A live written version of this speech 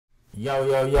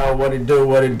Yo, what it do?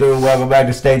 Welcome back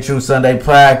to Stay True Sunday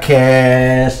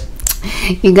Podcast.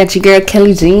 You got your girl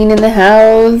Kelly Jean in the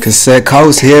house. Cassette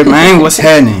Coast here, man. What's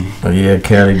happening? Oh yeah,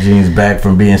 Kelly Jean's back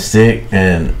from being sick,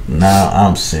 and now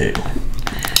I'm sick.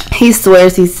 He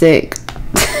swears he's sick.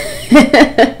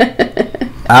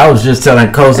 I was just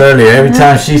telling Coast earlier, every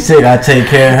time she's sick, I take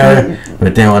care of her.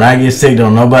 But then when I get sick,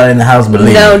 don't nobody in the house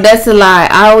believe No, me. that's a lie.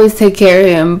 I always take care of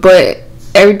him, but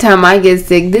every time I get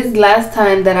sick, this last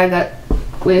time that I got...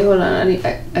 Wait, hold on. I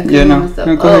couldn't hear myself.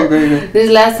 No, go ahead. This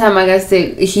last time I got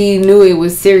sick, he knew it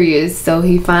was serious, so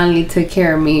he finally took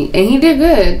care of me. And he did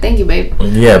good. Thank you, babe.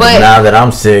 Yeah, but now that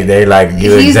I'm sick, they like,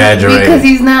 you exaggerating. Because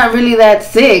he's not really that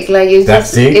sick. Like, it's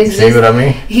that's just... sick? It's See just, what I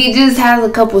mean? He just has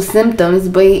a couple symptoms,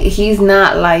 but he's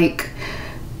not, like,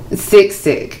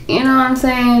 sick. You know what I'm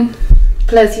saying?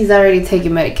 Plus, he's already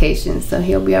taking medication, so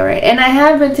he'll be alright. And I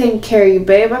have been taking care of you,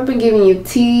 babe. I've been giving you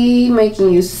tea,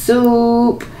 making you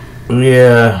soup.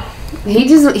 Yeah.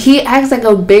 He acts like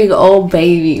a big old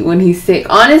baby when he's sick.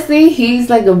 Honestly, he's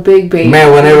like a big baby.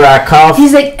 Man, whenever I cough,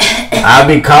 he's like... I'll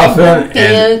be coughing, and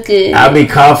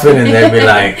they be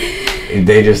like,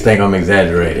 they just think I'm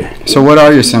exaggerating. So what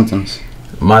are your symptoms?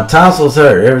 My tonsils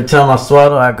hurt. Every time I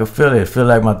swallow, I can feel it. I feel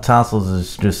like my tonsils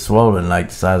is just swollen like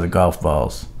the size of golf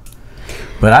balls.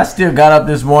 But I still got up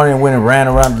this morning and went and ran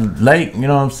around the lake. You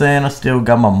know what I'm saying? I still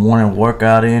got my morning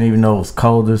workout in, even though it was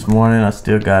cold this morning. I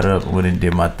still got up and went and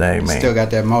did my thing, man. Still got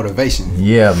that motivation.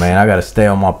 Yeah, man. I got to stay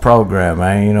on my program,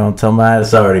 man. You know what I'm talking about?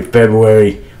 It's already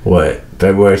February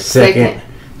 2nd.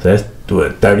 So that's,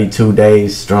 32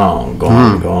 days strong.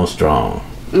 Going strong.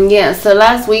 Yeah, so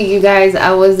last week, you guys,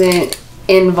 I wasn't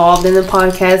involved in the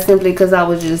podcast simply because I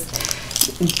was just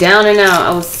down and out.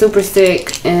 I was super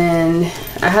sick, and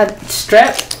I had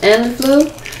strep and the flu,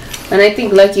 and I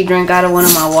think Lucky drank out of one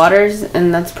of my waters,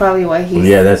 and that's probably why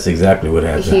that's exactly what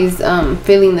happened. He's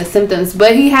feeling the symptoms,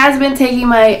 but he has been taking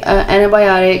my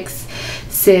antibiotics,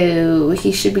 so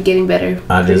he should be getting better.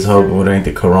 I just hope it ain't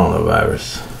the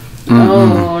coronavirus.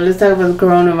 Oh, let's talk about the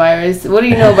coronavirus. What do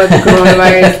you know about the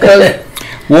coronavirus?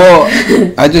 Well,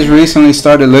 I just recently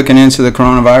started looking into the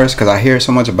coronavirus because I hear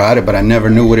so much about it, but I never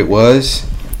knew what it was.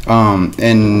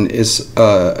 And it's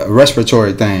a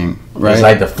respiratory thing, right? It's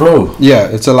like the flu. Yeah,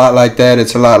 it's a lot like that.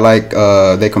 It's a lot like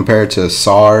they compare it to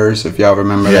SARS, if y'all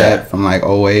remember that, from like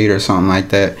 '08 or something like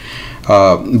that.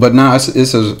 But now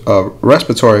it's a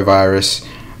respiratory virus,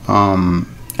 and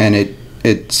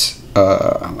it's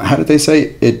how did they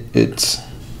say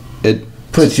it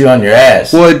puts you on your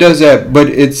ass. Well, it does that, but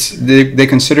they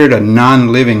consider it a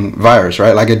non-living virus,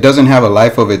 right? Like, it doesn't have a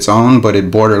life of its own, but it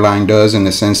borderline does in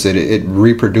the sense that it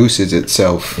reproduces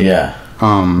itself. Yeah.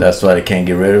 That's why they can't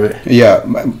get rid of it. Yeah.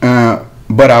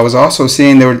 But I was also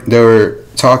seeing they were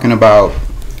talking about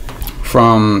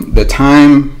from the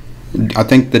time, I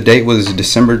think the date was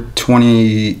December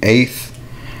 28th,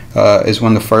 is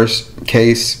when the first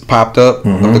case popped up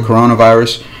of the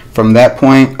coronavirus. From that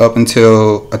point up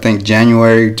until, I think,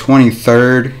 January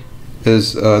 23rd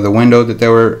is the window that they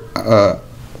were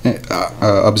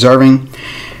observing.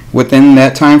 Within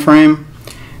that time frame,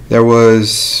 there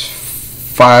was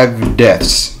 5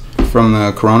 deaths from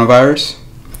the coronavirus.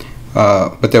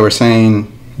 But they were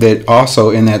saying that also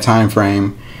in that time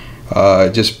frame,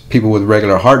 just people with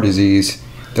regular heart disease,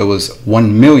 there was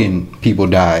 1 million people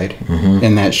died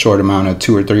in that short amount of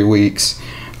 2 or 3 weeks.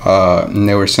 And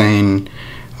they were saying...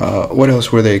 what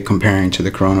else were they comparing to the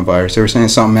coronavirus? They were saying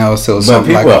something else. But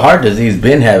people with heart disease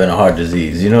been having a heart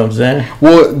disease. You know what I'm saying?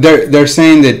 Well, they're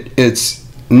saying that it's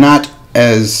not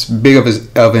as big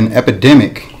of an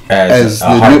epidemic as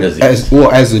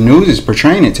the news is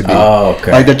portraying it to be. Oh,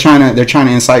 okay. Like they're trying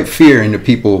to incite fear into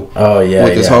people. Oh yeah,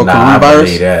 with this whole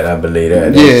coronavirus. I believe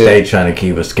that. Yeah. They trying to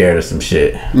keep us scared of some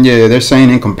shit. Yeah, they're saying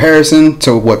in comparison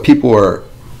to what people are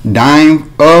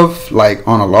dying of, like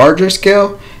on a larger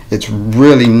scale, it's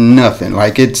really nothing.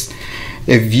 Like, it's,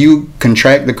 if you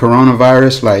contract the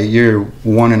coronavirus, like, you're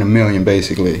 1 in a million,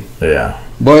 basically. Yeah.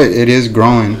 But it is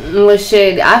growing. Well,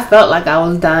 shit, I felt like I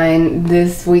was dying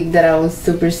this week that I was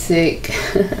super sick.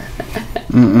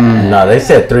 No, they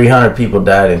said 300 people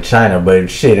died in China, but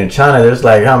shit, in China, there's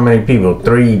like how many people?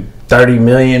 30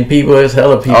 million people? There's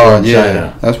hella people in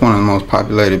China. That's one of the most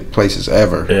populated places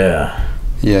ever. Yeah.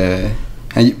 Yeah.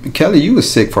 And Kelly, you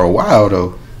was sick for a while,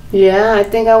 though. Yeah, I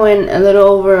think I went a little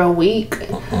over a week.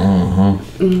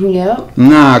 Yep.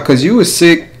 Nah, because you was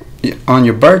sick on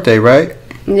your birthday, right?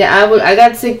 Yeah, I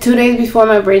got sick 2 days before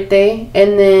my birthday,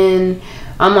 and then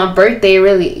on my birthday, it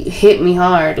really hit me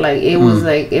hard. Like, it was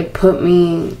like, it put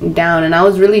me down, and I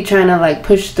was really trying to like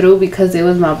push through because it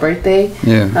was my birthday.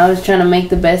 Yeah. I was trying to make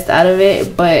the best out of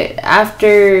it, but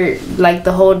after like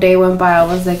the whole day went by, I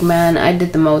was like, man, I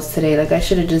did the most today. Like, I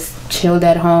should have just chilled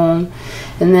at home.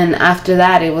 And then after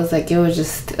that, it was like, it was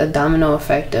just a domino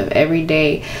effect of every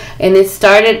day. And it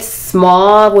started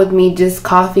small with me just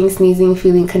coughing, sneezing,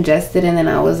 feeling congested. And then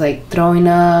I was like throwing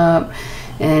up.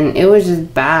 And it was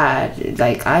just bad.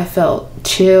 Like, I felt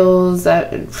chills. I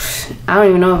don't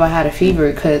even know if I had a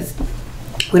fever because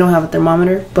we don't have a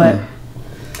thermometer. But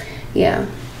yeah,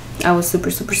 I was super,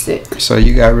 super sick. So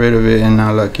you got rid of it, and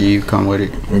now lucky you come with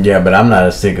it. Yeah, but I'm not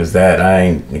as sick as that. I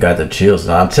ain't got the chills.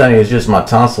 I'm telling you, it's just my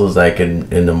tonsils. Like in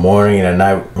the morning and at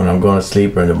night when I'm going to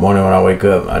sleep, or in the morning when I wake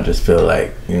up, I just feel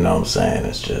like, you know what I'm saying,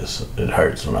 it's just, it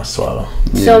hurts when I swallow.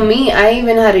 So me, I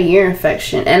even had a ear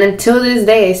infection, and until this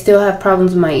day, I still have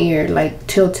problems with my ear. Like,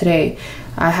 till today,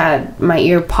 I had my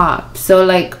ear pop. So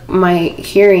like, my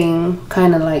hearing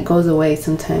kind of like goes away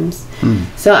sometimes.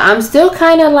 So I'm still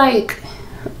kind of like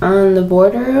on the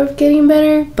border of getting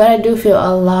better, but I do feel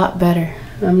a lot better.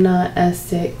 I'm not as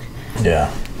sick.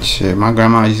 Yeah. Shit, my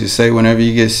grandma used to say, whenever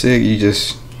you get sick, you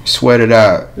just sweat it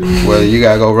out. Whether you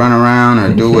gotta go run around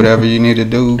or do whatever you need to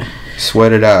do,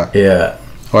 sweat it out. Yeah.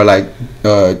 Or like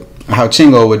how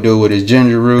Chingo would do with his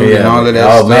ginger root and all of that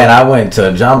stuff. Oh man, I went to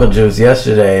Jamba Juice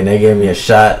yesterday and they gave me a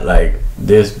shot like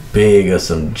this big of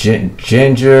some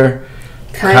ginger,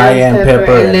 cayenne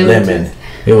pepper and lemon. juice.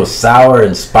 It was sour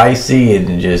and spicy and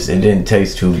it didn't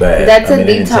taste too bad. That's I a mean,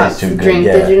 it didn't taste too detox good. drink.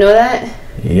 Yeah. Did you know that?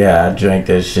 Yeah, I drank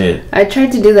that shit. I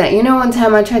tried to do that. You know, one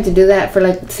time I tried to do that for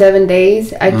like 7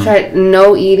 days. I tried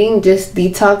no eating, just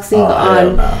detoxing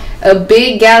on a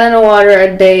big gallon of water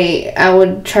a day. I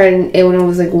would try, it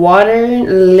was like water,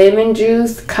 lemon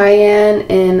juice, cayenne,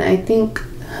 and I think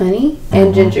honey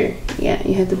and ginger. Yeah,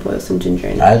 you had to boil some ginger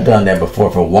in it. I've done that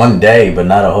before for 1 day, but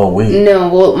not a whole week.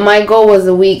 No, well, my goal was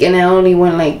a week, and I only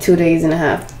went like 2 days and a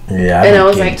half. Yeah, and I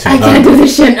was like, I can't do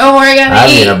this shit no more. I gotta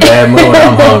eat. I'm in a bad mood.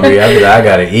 I'm hungry. I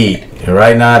gotta eat. And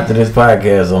right now, after this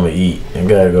podcast, I'm gonna eat. I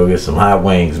gotta go get some hot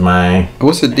wings, man.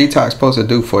 What's the detox supposed to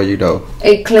do for you, though?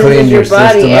 It cleanses Clean your your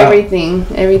body, system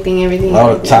out. everything.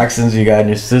 All the toxins you got in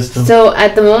your system. So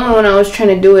at the moment when I was trying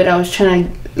to do it, I was trying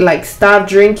to like stop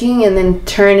drinking and then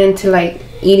turn into like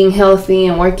eating healthy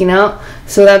and working out.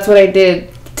 So that's what I did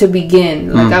to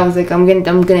begin. Like I was like, I'm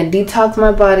gonna detox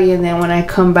my body, and then when I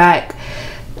come back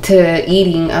to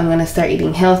eating, I'm gonna start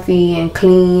eating healthy and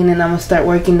clean, and I'm gonna start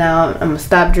working out. I'm gonna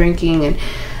stop drinking, and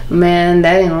man,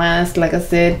 that didn't last. Like I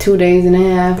said, 2 days and a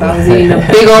half. I was eating a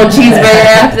big old cheeseburger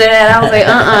after that. I was like,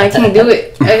 I can't do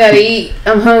it. I gotta eat.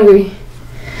 I'm hungry.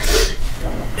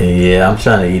 Yeah, I'm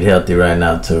trying to eat healthy right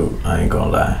now too. I ain't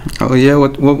gonna lie. Oh yeah,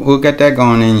 what got that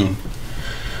going in you?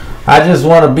 I just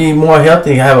want to be more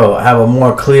healthy, have a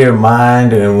more clear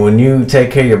mind, and when you take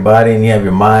care of your body and you have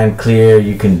your mind clear,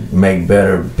 you can make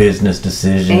better business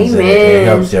decisions. Amen. And it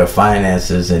helps your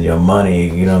finances and your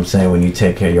money. You know what I'm saying? When you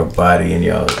take care of your body and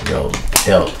your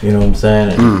health, you know what I'm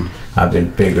saying? And I've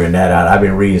been figuring that out. I've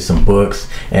been reading some books,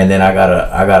 and then I got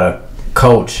a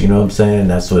coach. You know what I'm saying?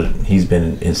 That's what he's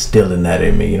been instilling that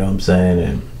in me. You know what I'm saying?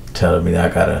 And telling me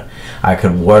that I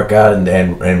could work out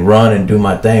and run and do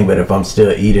my thing, but if I'm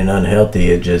still eating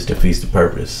unhealthy, it just defeats the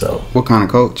purpose. So What kind of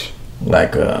coach?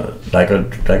 like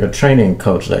a training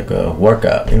coach, like a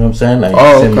workout, you know what I'm saying? Like,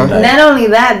 Oh, send me, okay. like, Not only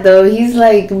that though, he's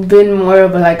like been more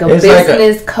of a it's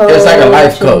business coach. It's like a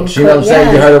life coach. You know what I'm saying?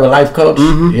 Yeah. You heard of a life coach?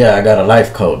 Yeah, I got a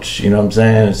life coach. You know what I'm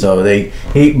saying? So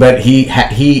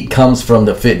he comes from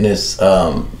the fitness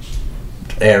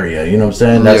area. You know what I'm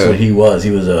saying? That's Yeah. what he was.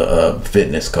 He was a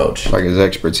fitness coach. Like his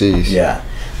expertise. Yeah.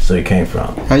 So he came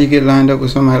from. How you get lined up with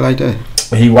somebody like that?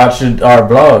 He watched our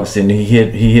blogs and he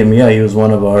hit me up. He was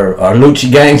one of our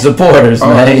Lucci Gang supporters, Oh,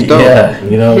 man. that's dope. Yeah,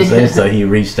 you know what I'm saying. So he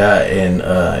reached out and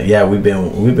we've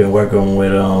been working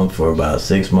with him for about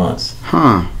 6 months.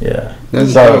 Huh. Yeah.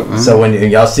 That's so dope, man. so when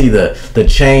y'all see the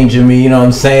change in me, you know what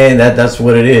I'm saying. That's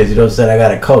what it is. You know what I'm saying. I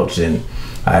got a coach, and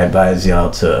I advise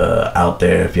y'all to out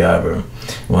there, if y'all ever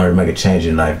want to make a change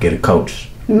in life, get a coach.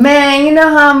 Man, you know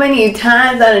how many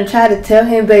times I done tried to tell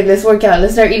him, babe, let's work out,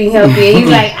 let's start eating healthy, and he's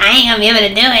like, I ain't gonna be able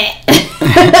to do it.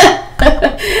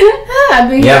 I've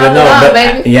been here all along,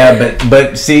 baby.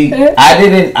 But see, I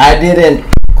didn't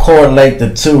correlate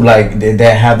the two, like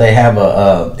that, how they have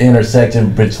a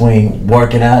intersection between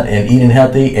working out and eating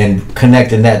healthy and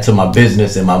connecting that to my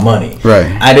business and my money. Right.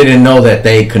 I didn't know that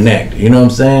they connect. You know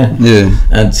what I'm saying? Yeah.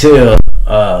 Until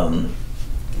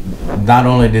not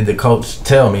only did the coach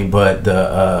tell me, but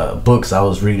the books I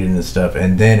was reading and stuff,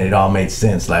 and then it all made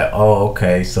sense. Like, oh,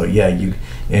 okay, so yeah,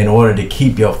 in order to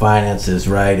keep your finances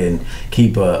right and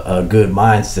keep a good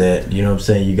mindset, you know what I'm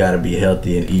saying, you got to be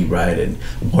healthy and eat right and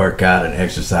work out and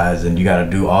exercise, and you got to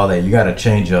do all that. You got to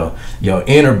change your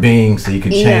inner being so you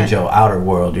can change your outer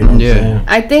world, you know what I'm saying?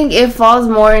 I think it falls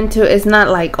more into, it's not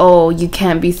like, oh, you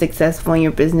can't be successful in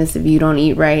your business if you don't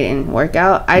eat right and work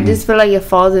out. I just feel like it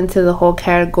falls into the whole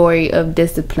category of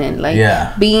discipline. Like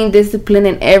being disciplined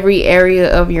in every area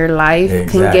of your life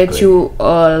can get you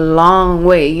a long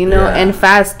way, you know, and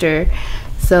faster.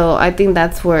 So I think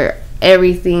that's where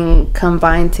everything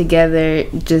combined together,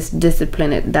 just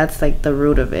discipline it. That's like the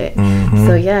root of it.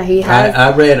 So yeah, he has.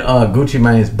 I read Gucci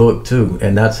Mane's book too,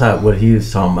 and that's what he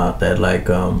was talking about. That like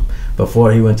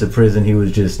before he went to prison, he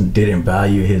was just didn't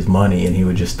value his money, and he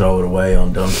would just throw it away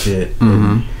on dumb shit.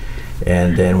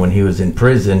 And then when he was in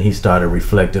prison, he started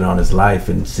reflecting on his life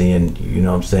and seeing, you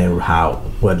know what I'm saying,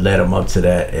 what led him up to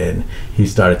that. And he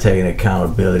started taking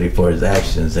accountability for his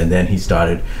actions. And then he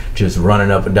started just running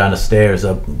up and down the stairs,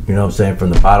 up, you know what I'm saying, from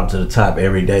the bottom to the top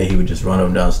every day. He would just run up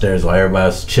and down the stairs while everybody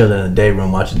was chilling in the day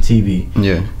room watching TV.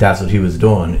 Yeah. That's what he was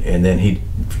doing. And then he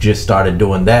just started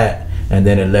doing that. And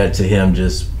then it led to him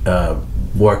just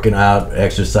working out,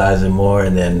 exercising more,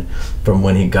 and then from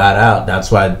when he got out,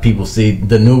 that's why people see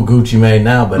the new Gucci Mane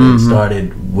now, but it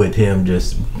started with him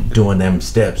just doing them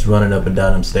steps, running up and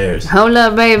down them stairs. Hold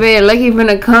up, baby, like he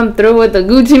finna come through with the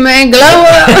Gucci Mane glow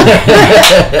up.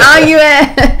 Oh, you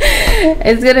at?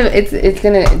 It's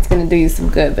gonna do you some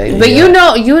good, baby. But you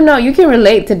know, you can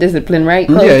relate to discipline, right?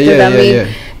 Coach? Yeah.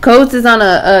 Coach is on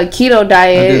a keto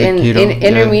diet and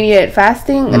intermediate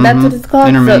fasting. That's what it's called.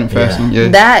 Intermittent fasting. Yeah.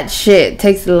 That shit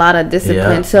takes a lot of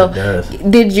discipline. So,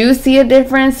 did you see a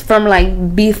difference from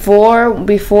like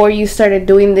before you started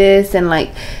doing this, and like,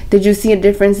 did you see a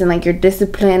difference in like your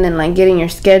discipline and like getting your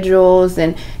schedules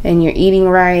and your eating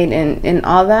right and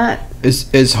all that?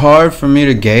 It's hard for me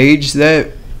to gauge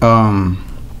that.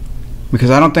 Because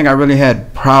I don't think I really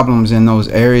had problems in those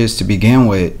areas to begin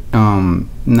with.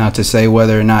 Not to say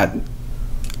whether or not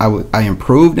I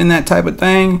improved in that type of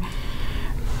thing.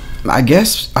 I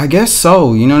guess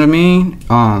so. You know what I mean?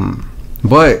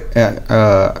 But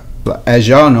as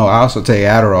y'all know, I also take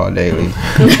Adderall daily,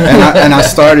 and I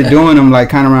started doing them like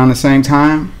kind of around the same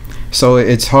time. So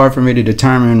it's hard for me to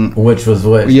determine which was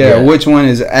what. Yeah, which one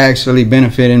is actually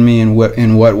benefiting me in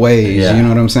what ways. Yeah. You know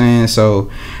what I'm saying? So.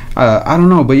 I don't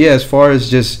know, but yeah, as far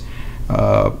as just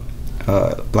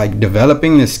like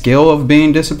developing the skill of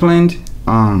being disciplined,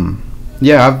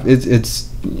 it's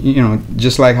you know,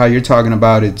 just like how you're talking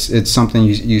about, it's something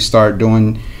you start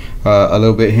doing a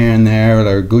little bit here and there,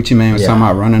 or Gucci Mane was talking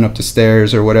about running up the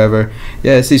stairs or whatever.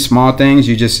 Yeah, it's these small things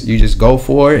you just go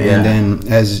for it, and then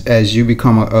as you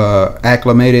become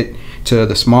acclimated to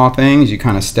the small things, you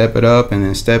kind of step it up and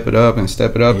then step it up and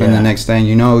step it up, and the next thing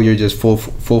you know, you're just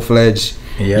full-fledged.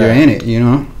 You're in it, you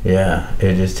know. Yeah,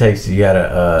 it just takes, you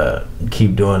gotta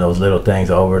keep doing those little things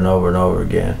over and over and over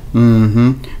again.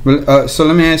 Well, so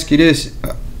let me ask you this: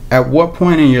 at what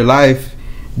point in your life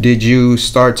did you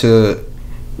start to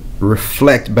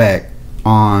reflect back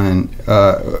on?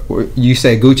 You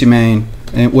say Gucci Mane,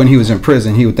 and when he was in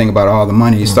prison, he would think about all the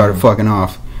money he started fucking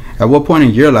off. At what point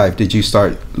in your life did you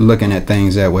start looking at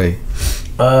things that way?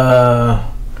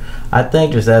 I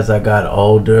think just as I got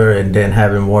older and then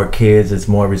having more kids, it's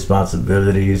more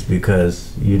responsibilities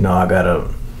because, you know, I got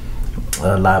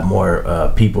a lot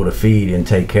more people to feed and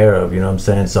take care of, you know what I'm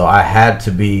saying? So I had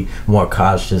to be more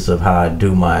cautious of how I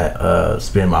do my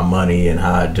spend my money, and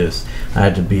how I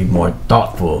had to be more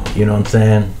thoughtful, you know what I'm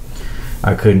saying?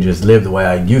 I couldn't just live the way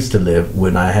I used to live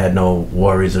when I had no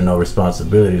worries or no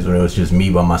responsibilities, when it was just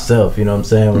me by myself, you know what I'm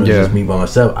saying? When it was just me by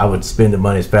myself, I would spend the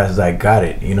money as fast as I got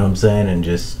it, you know what I'm saying? And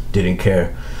just didn't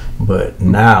care. But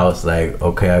now it's like,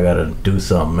 okay, I gotta do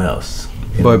something else.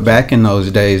 But back in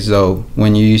those days though,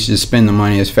 when you used to spend the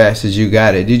money as fast as you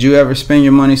got it, did you ever spend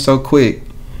your money so quick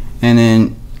and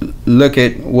then look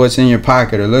at what's in your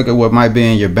pocket, or look at what might be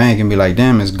in your bank and be like,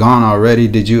 damn, it's gone already?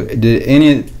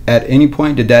 At any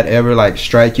point did that ever like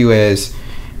strike you as,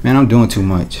 man, I'm doing too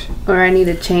much, or I need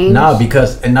to change? No,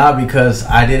 because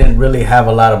I didn't really have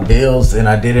a lot of bills, and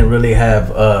I didn't really have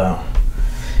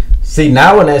see,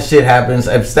 now when that shit happens,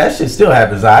 if that shit still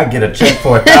happens, I get a check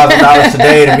for $1,000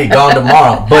 today to be gone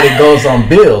tomorrow, but it goes on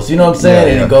bills, you know what I'm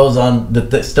saying? And it goes on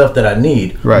the stuff that I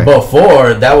need. Right.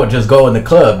 Before, that would just go in the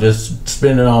club, just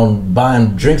spend it on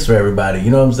buying drinks for everybody,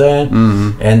 you know what I'm saying?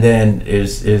 And then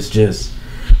it's just,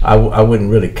 I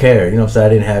wouldn't really care, you know what I'm saying? I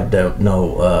didn't have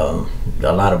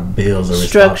a lot of bills or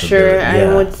structure,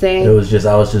 I would say. It was just,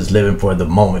 I was just living for the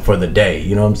moment, for the day,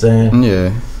 you know what I'm saying?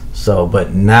 Yeah. So,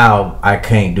 but now I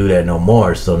can't do that no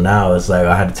more. So now it's like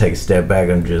I had to take a step back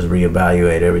and just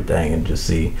reevaluate everything and just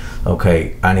see,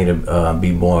 okay, I need to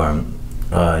be more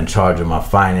in charge of my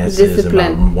finances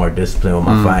and more disciplined with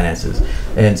my finances.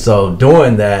 And so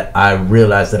doing that, I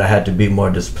realized that I had to be more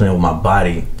disciplined with my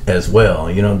body as well.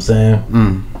 You know what I'm saying?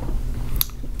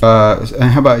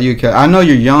 And how about you, Kelly? I know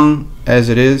you're young as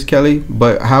it is, Kelly,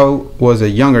 but how was a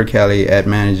younger Kelly at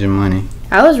managing money?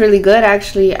 I was really good,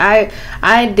 actually.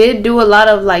 I did do a lot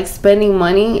of like spending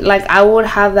money. Like I would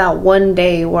have that one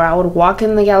day where I would walk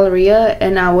in the Galleria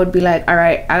and I would be like, all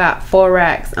right, I got 4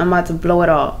 racks, I'm about to blow it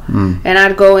all. And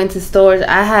I'd go into stores.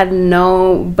 I had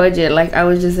no budget. Like I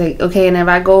was just like, okay, and if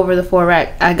I go over the 4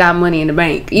 rack, I got money in the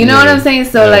bank. You know what I'm saying?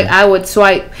 So like I would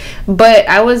swipe, but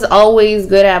I was always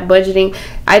good at budgeting.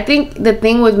 I think the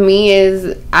thing with me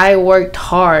is I worked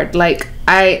hard. Like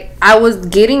I was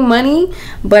getting money,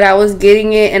 but I was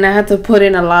getting it and I had to put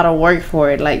in a lot of work for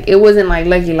it. Like it wasn't like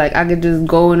lucky, like I could just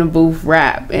go in a booth,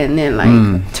 rap, and then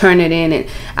like turn it in. And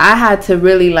I had to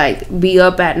really like be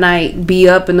up at night, be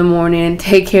up in the morning,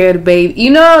 take care of the baby,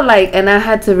 you know, like, and I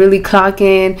had to really clock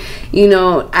in, you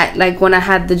know. Like when I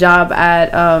had the job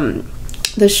at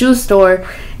the shoe store,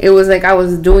 it was like I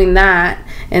was doing that,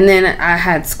 and then I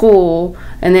had school,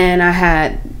 and then I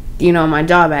had, you know, my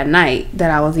job at night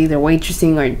that I was either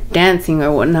waitressing or dancing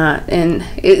or whatnot. And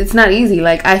it's not easy.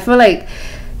 Like I feel like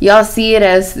y'all see it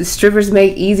as strippers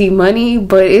make easy money,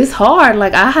 but it's hard.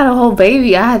 Like I had a whole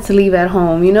baby, I had to leave at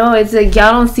home, you know. It's like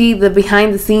y'all don't see the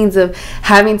behind the scenes of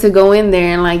having to go in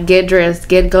there and like get dressed,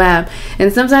 get glam.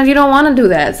 And sometimes you don't want to do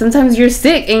that. Sometimes you're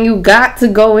sick and you got to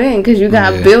go in because you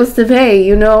got bills to pay,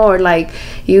 you know, or like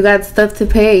you got stuff to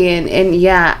pay. And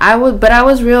yeah, I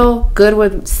was real good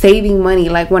with saving money.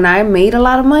 Like when I made a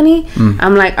lot of money,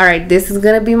 I'm like, all right, this is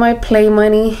gonna be my play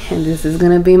money and this is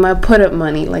gonna be my put up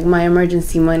money, like my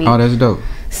emergency money. Oh, that's dope.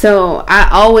 So I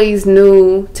always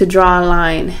knew to draw a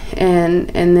line, and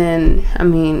then I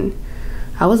mean,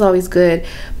 I was always good.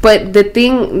 But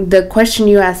the question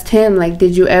you asked him, like,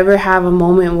 did you ever have a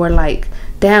moment where like,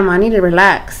 damn, I need to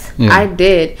relax? I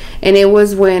did. And it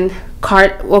was when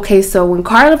when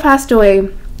Carla passed away.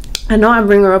 I know I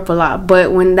bring her up a lot,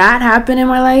 but when that happened in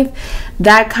my life,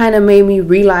 that kind of made me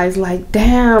realize, like,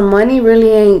 damn, money really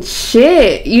ain't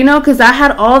shit, you know, because I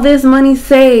had all this money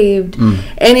saved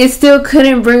and it still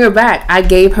couldn't bring her back. I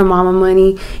gave her mama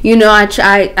money, you know,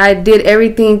 I did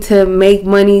everything to make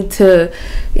money to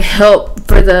help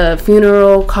for the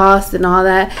funeral costs and all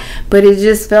that, but it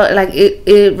just felt like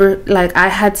like I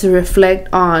had to reflect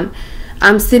on,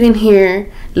 I'm sitting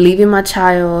here leaving my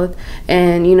child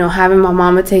and, you know, having my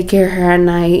mama take care of her at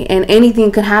night, and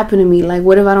anything could happen to me. Like,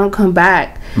 what if I don't come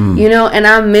back? You know, and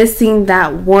I'm missing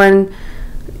that one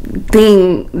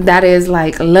thing that is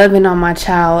like loving on my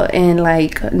child and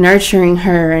like nurturing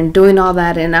her and doing all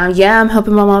that. And I'm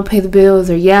helping my mom pay the bills,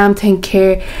 or I'm taking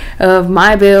care of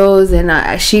my bills,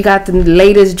 and she got the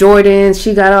latest Jordans,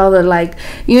 she got all the, like,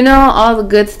 you know, all the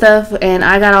good stuff, and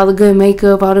I got all the good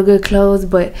makeup, all the good clothes.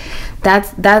 But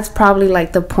that's probably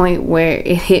like the point where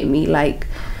it hit me, like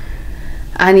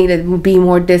I need to be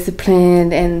more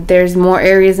disciplined, and there's more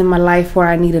areas in my life where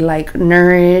I need to like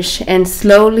nourish. And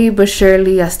slowly but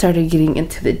surely I started getting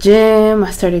into the gym, I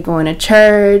started going to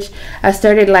church, I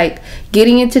started like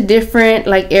getting into different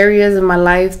like areas of my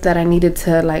life that I needed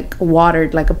to like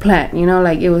water like a plant, you know.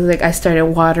 Like it was like I started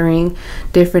watering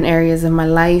different areas of my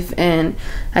life, and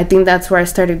I think that's where I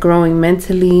started growing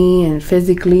mentally and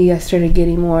physically. I started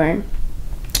getting more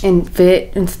and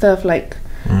fit and stuff. Like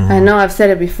I know I've said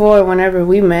it before, whenever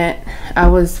we met, I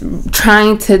was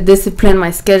trying to discipline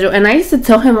my schedule, and I used to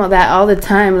tell him all that all the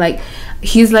time. Like,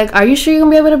 he's like, are you sure you're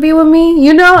gonna be able to be with me,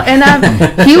 you know? And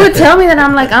he would tell me that.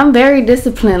 I'm like, I'm very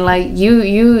disciplined. Like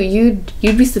you'd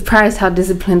be surprised how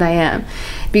disciplined I am,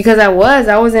 because I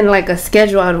was in like a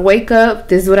schedule. I would wake up,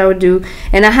 this is what I would do,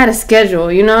 and I had a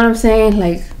schedule, you know what I'm saying?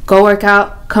 Like, go work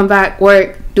out, come back,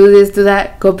 work, do this, do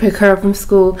that, go pick her up from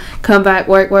school, come back,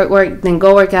 work, then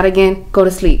go work out again, go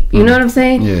to sleep. You know what I'm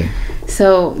saying? Yeah.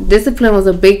 So discipline was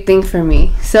a big thing for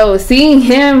me. So seeing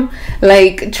him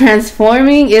like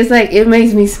transforming, it's like, it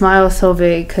makes me smile so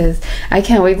big, because I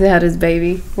can't wait to have this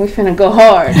baby. We finna go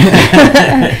hard.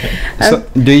 So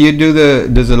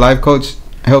does the life coach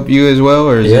help you as well,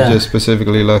 or is it just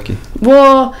specifically Lucky?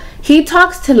 Well, he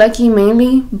talks to Lucky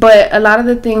mainly, but a lot of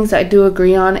the things I do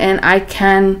agree on, and I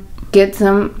can get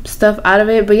some stuff out of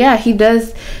it. But yeah, he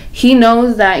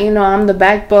knows that, you know, I'm the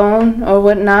backbone or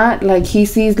whatnot. Like, he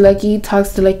sees Lucky,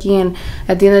 talks to Lucky, and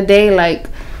at the end of the day, like,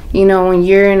 you know, when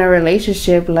you're in a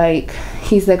relationship, like,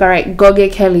 he's like, all right, go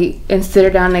get Kelly and sit her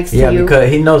down next to you. Yeah, because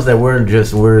he knows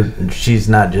that she's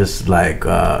not just like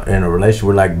in a relationship.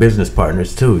 We're like business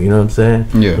partners too. You know what I'm saying?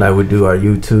 Yeah. Like we do our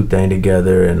YouTube thing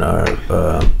together, and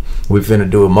we finna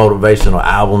do a motivational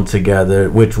album together.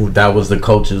 Which that was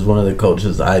one of the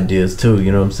coach's ideas too.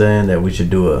 You know what I'm saying? That we should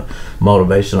do a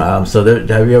motivational album. So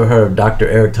have you ever heard of Dr.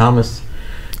 Eric Thomas?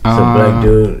 It's a black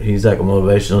dude. He's like a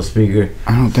motivational speaker.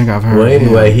 I don't think I've heard. Well,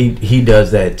 anyway, he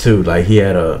does that too. Like he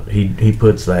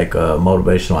puts like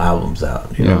motivational albums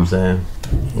out. You know what I'm saying?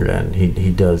 And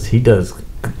he does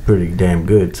pretty damn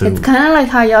good too. It's kind of like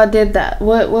how y'all did that.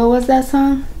 What was that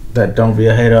song? That "Don't Be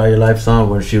a Hater All Your Life" song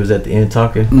when she was at the end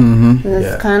talking. Mm-hmm.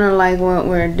 It's kind of like what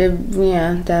we're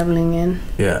dabbling in.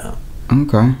 Yeah.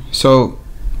 Okay. So,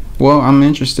 well, I'm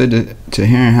interested to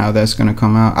hearing how that's gonna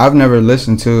come out. I've never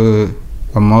listened to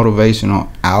a motivational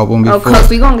album before. Of course,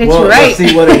 we gonna get you right.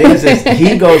 See what it is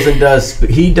he goes and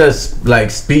does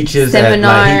like speeches Seminars.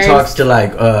 Like he talks to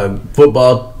like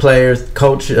football players,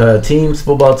 teams,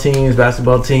 football teams,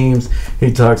 basketball teams.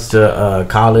 He talks to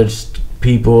college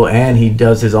people, and he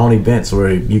does his own events where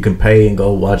you can pay and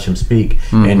go watch him speak,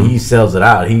 and he sells it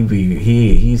out.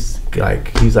 He's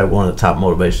like one of the top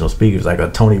motivational speakers, like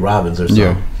a Tony Robbins or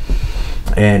something.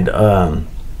 And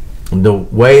the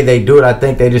way they do it, I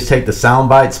think they just take the sound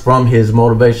bites from his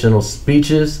motivational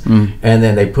speeches and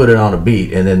then they put it on a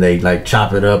beat and then they like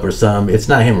chop it up or something. It's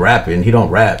not him rapping. He don't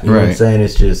rap. You know what I'm saying?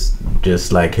 It's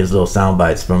just like his little sound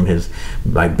bites from his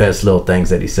like best little things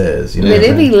that he says. You know But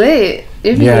it'd be lit.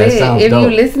 It'd be lit. If you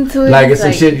listen to it. Like it's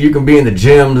some shit you can be in the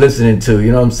gym listening to,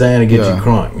 you know what I'm saying, to get you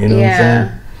crunk. You know what I'm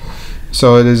saying?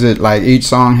 So is it like each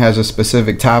song has a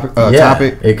specific topic?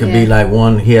 It could be like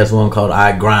he has one called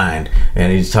 "I Grind,"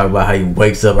 and he's talking about how he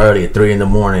wakes up early at 3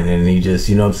 a.m. and he just,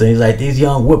 you know what I'm saying, he's like, these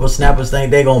young whippersnappers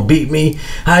think they gonna beat me.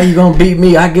 How you gonna beat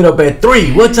me? I get up at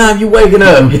 3. What time you waking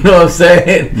up? You know what I'm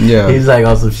saying? Yeah. He's like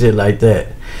on some shit like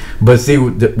that. But see,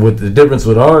 what the difference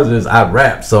with ours is I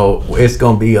rap, so it's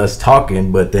gonna be us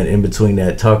talking, but then in between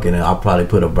that talking, I'll probably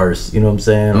put a verse. You know what I'm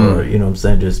saying? Or you know what I'm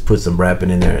saying, just put some rapping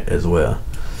in there as well.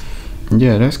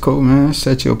 Yeah, that's cool, man. That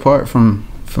set you apart from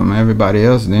everybody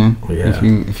else then. Yeah.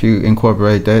 If you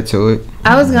incorporate that to it.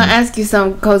 I was gonna ask you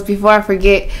something, Coach, before I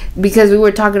forget, because we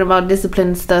were talking about discipline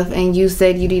and stuff, and you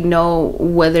said you didn't know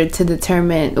whether to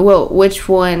determine which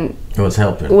one was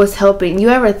helping. You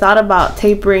ever thought about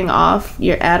tapering off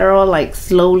your Adderall, like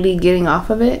slowly getting off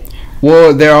of it?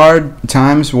 Well, there are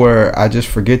times where I just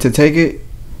forget to take it,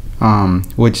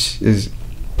 which is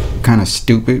kind of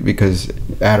stupid because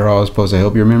Adderall is supposed to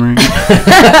help your memory.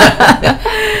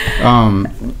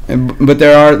 But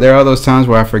there are those times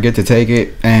where I forget to take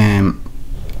it and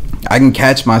I can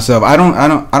catch myself. I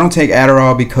don't take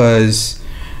Adderall because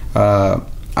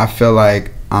I feel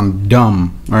like I'm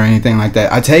dumb or anything like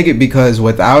that. I take it because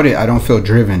without it I don't feel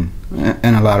driven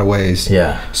in a lot of ways.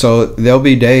 Yeah. So there'll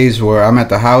be days where I'm at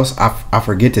the house, I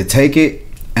forget to take it,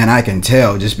 and I can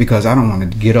tell just because I don't want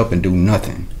to get up and do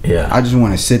nothing. Yeah. I just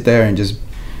want to sit there and just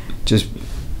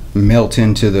melt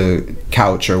into the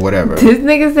couch or whatever. This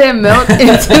nigga said melt into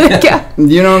the couch.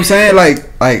 You know what I'm saying? Like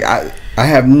I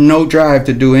have no drive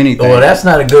to do anything. Well, that's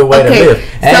not a good way to live.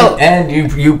 And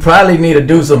you probably need to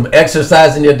do some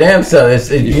exercise in your damn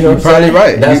self. You know, you're probably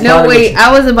right. No, wait.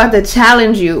 I was about to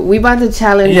challenge you. We about to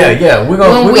challenge you. Yeah.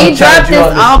 When we drop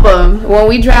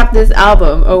this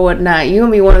album or whatnot, you're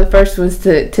gonna be one of the first ones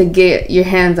to get your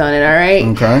hands on it. All right.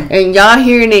 Okay. And y'all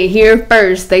hearing it here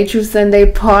first. Stay True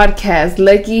Sunday podcast.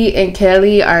 Lucky and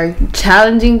Kelly are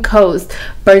challenging Coach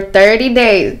for 30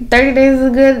 days. 30 days is a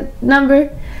good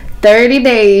number. 30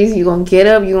 days, you're going to get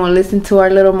up, you're going to listen to our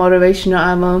little motivational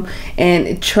album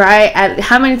and try.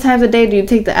 How many times a day do you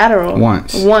take the Adderall?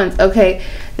 Once. Okay.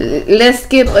 Let's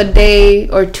skip a day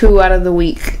or 2 out of the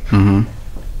week. Mm-hmm.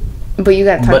 But you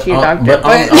got to talk to your doctor. But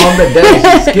on the days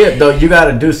you skip, though, you got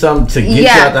to do something to get you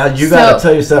out the house. You got to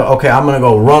tell yourself, okay, I'm going to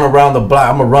go run around the block.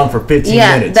 I'm going to run for 15 minutes.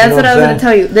 Yeah, that's what I was going to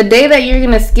tell you. The day that you're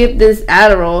going to skip this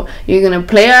Adderall, you're going to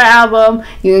play our album,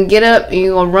 you're going to get up, and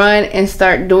you're going to run and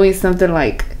start doing something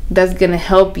like that's gonna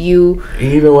help you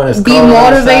even when it's be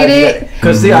motivated.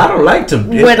 Because see, I don't like to.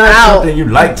 It's not something you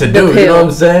like to do. You know what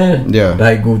I'm saying? Yeah.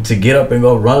 Like to get up and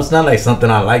go run. It's not like something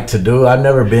I like to do. I've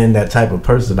never been that type of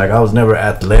person. Like I was never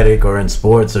athletic or in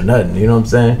sports or nothing. You know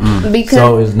what I'm saying?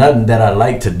 So it's nothing that I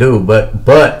like to do.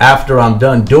 But after I'm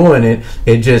done doing it,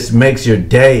 it just makes your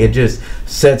day. It just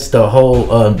sets the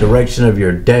whole direction of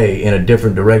your day in a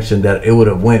different direction that it would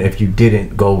have went if you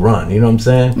didn't go run. You know what I'm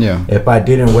saying? Yeah. If I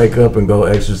didn't wake up and go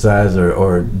exercise exercise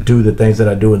or do the things that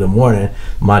I do in the morning,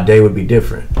 my day would be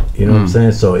different. You know what I'm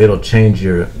saying? So it'll change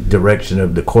your direction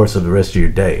of the course of the rest of your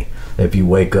day if you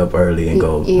wake up early and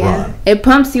go run. It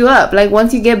pumps you up. Like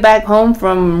once you get back home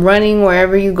from running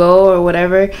wherever you go or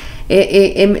whatever,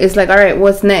 it's like, all right,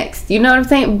 what's next? You know what I'm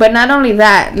saying? But not only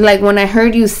that, like when I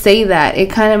heard you say that, it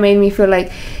kind of made me feel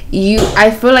like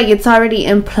I feel like it's already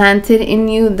implanted in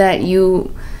you that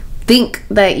you think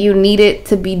that you need it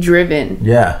to be driven.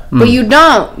 Yeah. But you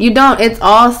don't. It's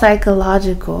all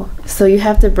psychological. So you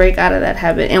have to break out of that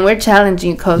habit, and we're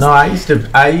challenging you, cause no, I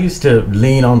used to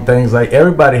lean on things like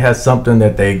everybody has something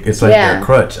that it's like their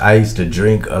crutch. I used to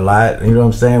drink a lot. You know what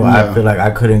I'm saying? Well, I feel like I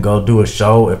couldn't go do a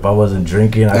show if I wasn't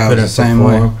drinking. I couldn't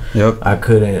perform. Yep. I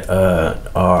couldn't, or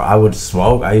I would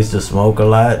smoke. I used to smoke a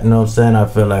lot. You know what I'm saying? I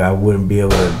feel like I wouldn't be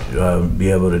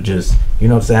able to just, you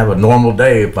know what I'm saying, have a normal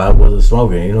day if I wasn't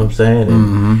smoking. You know what I'm saying?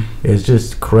 And it's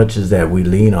just crutches that we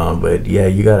lean on. But yeah,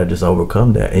 you gotta just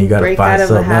overcome that, and you gotta find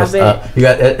something else. You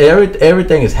got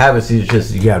everything is habits.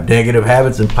 You have negative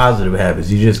habits and positive habits.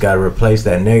 You just got to replace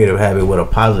that negative habit with a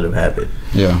positive habit.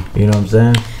 Yeah, you know what I'm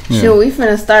saying? Yeah. Sure, we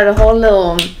finna start a whole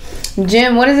little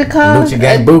gym. What is it called? Lucha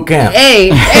Gang Boot Camp.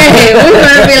 Hey, we're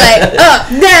gonna be like up,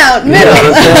 down, middle,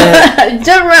 you know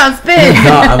jump around, spin.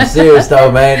 No, I'm serious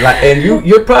though, man. Like, and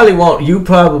you probably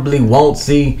won't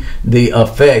see the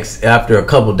effects after a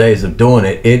couple days of doing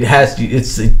it.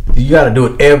 You got to do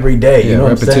it every day. You know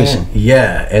what I'm saying?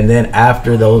 Yeah, and then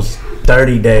after those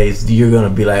 30 days, you're gonna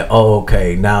be like, oh,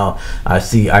 okay, now I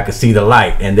can see the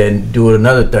light, and then do it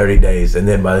another 30 days, and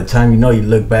then by the time you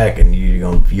look back and you're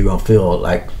gonna feel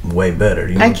like way better.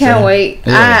 You know I can't wait.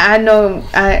 Yeah. I know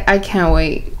I can't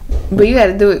wait. But you got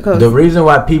to do it, Coach. The reason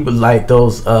why people like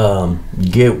those lose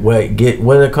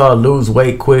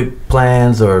weight quick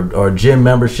plans or gym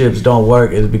memberships don't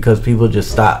work is because people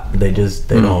just stop. They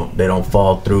don't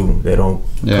fall through. They don't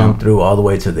come through all the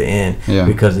way to the end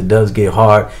because it does get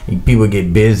hard. People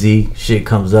get busy. Shit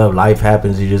comes up. Life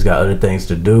happens. You just got other things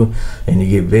to do, and you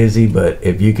get busy. But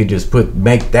if you could just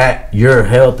make that your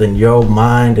health and your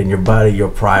mind and your body your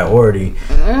priority,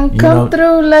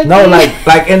 through like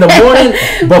in the morning.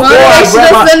 Before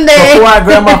I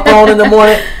grab my phone in the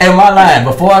morning, and my line,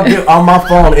 before I get on my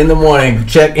phone in the morning,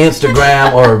 check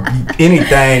Instagram or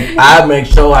anything, I make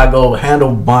sure I go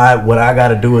handle what I got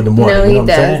to do in the morning. No, you know he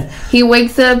does. He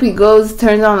wakes up, he goes,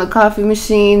 turns on the coffee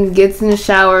machine, gets in the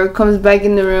shower, comes back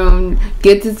in the room,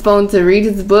 gets his phone to read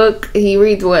his book. He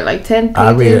reads like 10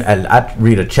 pages? I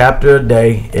read a chapter a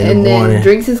day in the morning. And then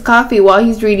drinks his coffee while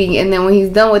he's reading, and then when he's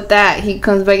done with that, he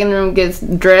comes back in the room, gets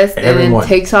dressed, and then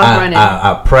takes off running.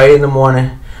 I pray in the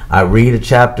morning. I read a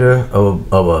chapter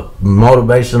of a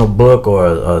motivational book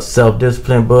or a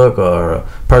self-discipline book or a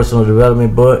personal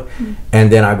development book,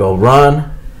 and then I go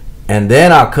run, and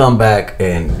then I'll come back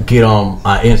and get on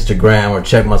my Instagram or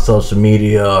check my social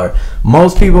media. Or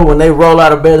most people, when they roll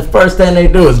out of bed, the first thing they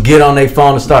do is get on their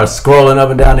phone and start scrolling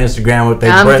up and down Instagram with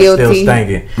their breath still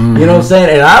stinking. You know what I'm saying?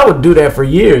 And I would do that for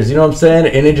years. You know what I'm saying?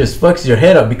 And it just fucks your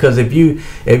head up, because if you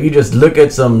just look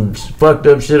at some fucked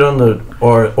up shit on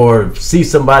or see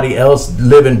somebody else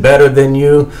living better than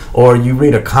you, or you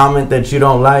read a comment that you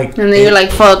don't like, and then you're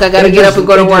like, fuck, I gotta get up and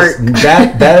go to work.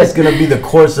 That is gonna be the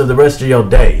course of the rest of your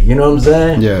day. You know what I'm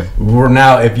saying? Yeah.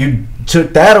 Now, if you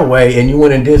took that away and you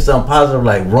went and did something positive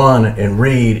like run and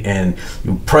read and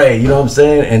you pray, you know what I'm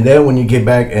saying? And then when you get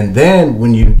back, and then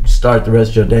when you start the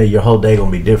rest of your day, your whole day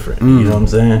gonna be different. You know what I'm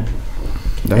saying?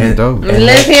 That's dope.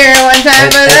 Let's hear it one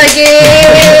time for Lucky.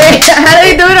 How do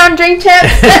we do it on Drink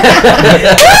Champs?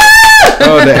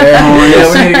 Oh, the air horn. Yeah,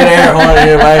 we need to get an air horn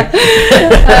here,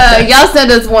 right? Y'all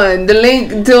send us one. The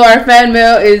link to our fan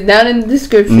mail is down in the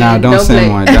description. Nah, don't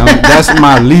send one. That's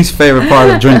my least favorite part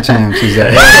of Drink Champs. Is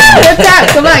that one time,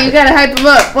 come on, you gotta hype them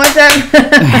up. One time.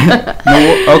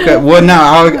 No, okay, well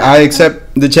now I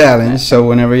accept the challenge. So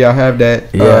whenever y'all have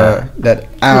that, that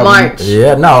album, March.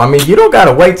 Yeah, no, I mean you don't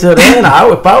gotta wait till the end.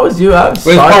 If I was you, I would.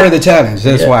 Well, it's part of the challenge.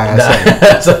 That's why I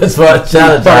said. So it's part of the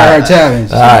challenge. Part of our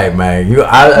challenge. All right,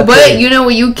 man. But you know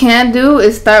what you can do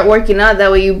is start working out.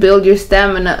 That way you build your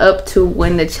stamina up to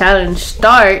when the challenge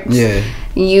starts. Yeah.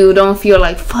 You don't feel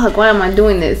like, fuck, why am I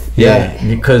doing this? Yeah,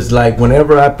 because like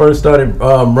whenever I first started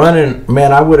running,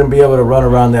 man, I wouldn't be able to run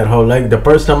around that whole lake. The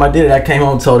first time I did it, I came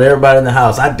home and told everybody in the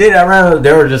house I did it. I ran.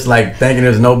 They were just like thinking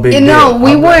there's no big deal. No,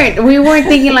 we weren't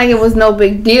thinking like it was no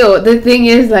big deal. The thing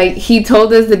is, like, he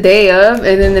told us the day of,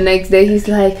 and then the next day he's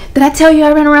like, did I tell you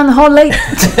I ran around the whole lake?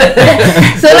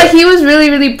 So like he was really,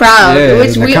 really proud,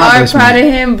 which we are proud of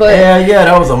him. But yeah,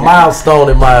 that was a milestone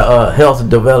in my health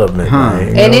development.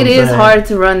 Man. And it is hard hard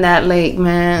to run that lake,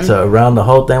 man. So around the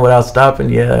whole thing without stopping,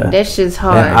 yeah. That shit's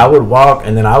hard. And I would walk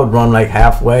and then I would run like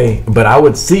halfway, but I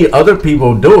would see other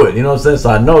people do it, you know what I'm saying? So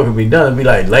I know it could be done. It'd be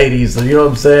like ladies, you know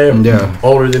what I'm saying? Yeah.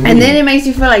 Older than me. And then it makes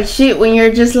you feel like shit when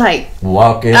you're just like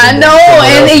walking. I know,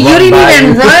 and then you didn't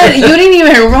even run. You didn't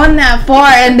even run that far,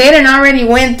 and they done already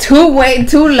went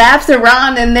two laps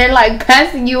around, and they're like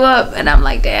passing you up, and I'm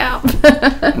like, damn.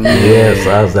 Yeah, so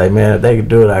I was like, man, if they could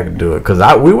do it, I could do it. Cause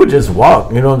we would just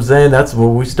walk, you know what I'm saying? That's where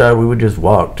we started. We would just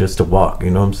walk, just to walk, you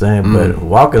know what I'm saying? But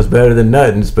walking's better than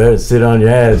nothing. It's better to sit on your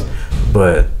ass,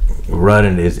 but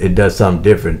running it does something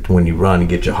different when you run and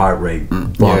get your heart rate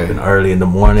bumping early in the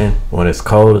morning when it's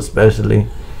cold, especially.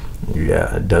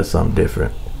 Yeah, it does something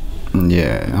different.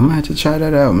 Yeah, I'm gonna have to try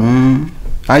that out, man.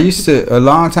 I used to, a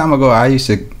long time ago, I used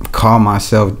to call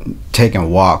myself taking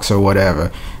walks or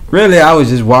whatever. Really, I was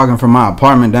just walking from my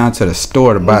apartment down to the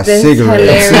store to buy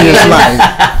cigarettes.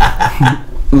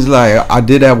 It's like I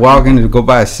did that walking to go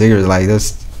buy cigarettes. Like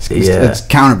it's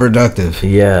counterproductive.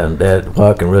 Yeah, that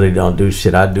walking really don't do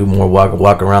shit. I do more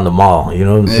walk around the mall. You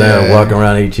know what I'm saying? Walking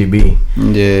around HEB.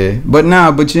 Yeah,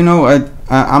 but you know,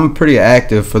 I'm pretty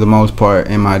active for the most part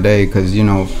in my day because, you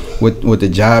know, with the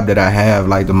job that I have,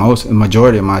 like the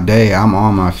majority of my day, I'm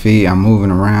on my feet. I'm moving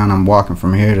around. I'm walking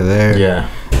from here to there. Yeah.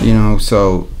 You know,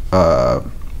 so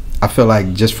I feel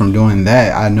like just from doing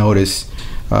that, I noticed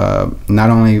not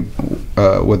only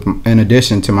in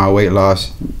addition to my weight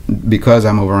loss, because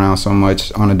I move around so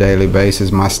much on a daily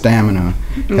basis, my stamina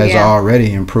has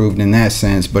already improved in that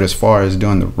sense. But as far as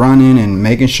doing the running and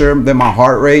making sure that my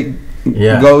heart rate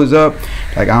goes up,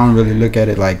 like I don't really look at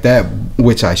it like that,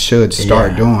 which I should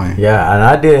start doing. Yeah, and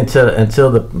I did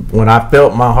until when I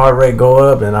felt my heart rate go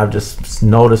up, and I just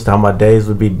noticed how my days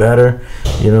would be better.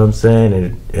 You know what I'm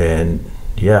saying? And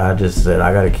yeah, I just said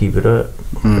I got to keep it up.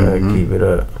 Gotta keep it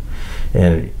up.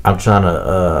 And I'm trying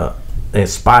to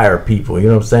inspire people. You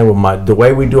know what I'm saying? With the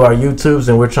way we do our YouTubes,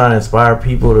 and we're trying to inspire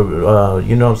people to,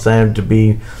 you know what I'm saying, to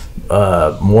be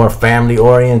more family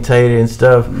orientated and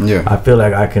stuff. Yeah, I feel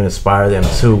like I can inspire them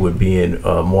too with being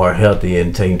more healthy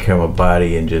and taking care of my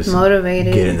body and just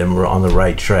motivated, getting them on the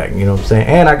right track. You know what I'm saying?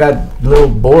 And I got little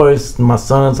boys, my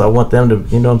sons. I want them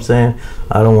to, you know what I'm saying,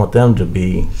 I don't want them to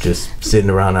be just sitting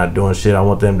around not doing shit. I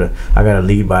want them to, I gotta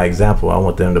lead by example. I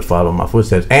want them to follow my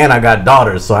footsteps. And I got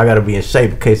daughters, so I gotta be in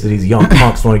shape in case of these young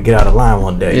punks want to get out of line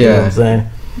one day. You know what I'm saying?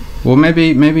 Well,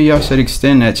 maybe y'all should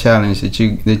extend that challenge that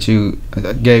you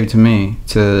gave to me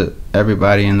to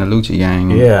everybody in the Lucha gang.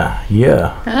 Yeah.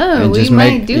 Oh, and we just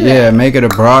might do that. Yeah, make it a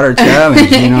broader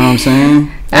challenge. You know what I'm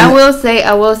saying? I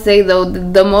will say though,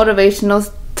 the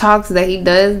motivational talks that he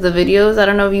does, the videos, I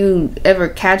don't know if you ever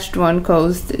catched one,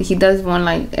 cause he does one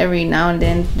like every now and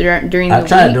then during the week. I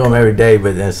try to do them every day,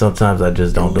 but then sometimes I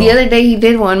just don't do them. The other day he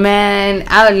did one, man.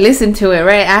 I would listen to it,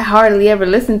 right? I hardly ever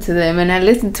listen to them, and I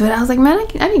listened to it. I was like, man,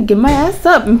 I need to get my ass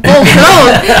up and fold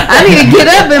clothes. I need to get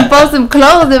up and fold some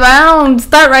clothes. If I don't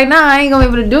start right now, I ain't gonna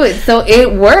be able to do it. So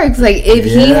it works. Like if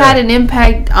he had an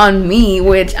impact on me,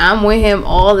 which I'm with him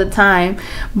all the time,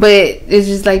 but it's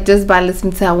just like just by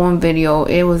listening to that one video,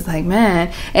 it was like,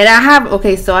 man. And I have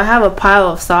a pile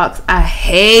of socks. I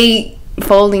hate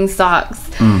folding socks,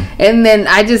 and then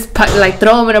I just like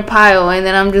throw them in a pile, and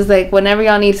then I'm just like, whenever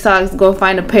y'all need socks, go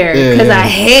find a pair, because I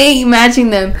hate matching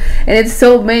them, and it's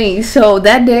so many. So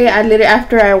that day, I literally,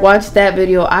 after I watched that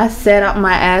video, I sat up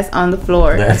my ass on the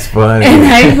floor. That's funny. And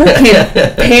I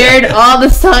fucking paired all the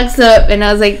socks up, and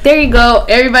I was like, there you go,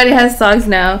 everybody has socks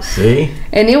now. See?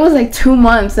 And it was like 2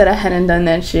 months that I hadn't done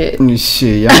that shit.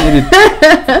 Shit, y'all need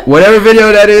to, whatever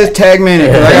video that is, tag me in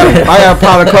it. Cause I got a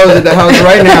pile of clothes at the house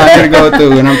right now I gotta go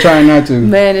through, and I'm trying not to.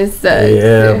 Man, it sucks.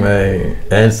 Yeah, man.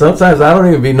 And sometimes I don't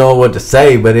even be knowing what to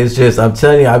say, but it's just, I'm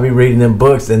telling you, I be reading them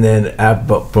books, and then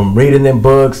from reading them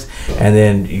books, and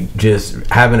then just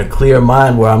having a clear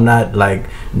mind where I'm not like,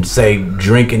 say,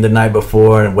 drinking the night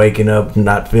before and waking up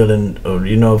not feeling,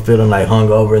 feeling like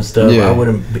hungover and stuff. I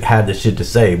wouldn't have the shit to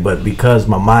say, but because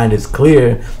my mind is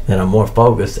clear and I'm more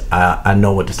focused, I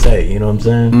know what to say. You know what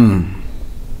I'm saying?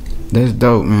 That's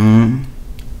dope, man.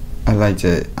 I like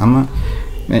that.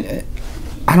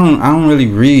 I don't really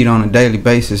read on a daily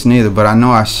basis neither, but I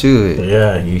know I should.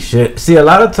 Yeah, you should. See, a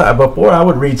lot of time before I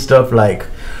would read stuff like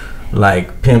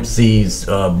Pimp C's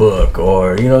book,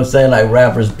 or you know what I'm saying, like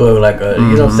rappers book, like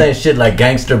you know what I'm saying, shit like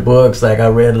gangster books. Like I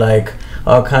read like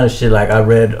all kind of shit. Like I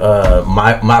read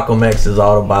Malcolm X's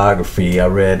autobiography. I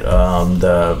read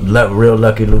the Real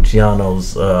Lucky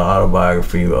Luciano's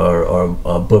autobiography, or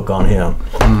a book on him.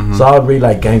 So I would read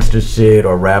like gangster shit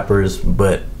or rappers,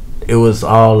 but it was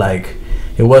all like,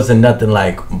 it wasn't nothing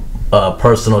like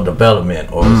personal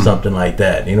development or something like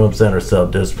that. You know what I'm saying, or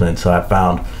self-discipline. So I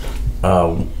found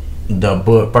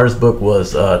the first book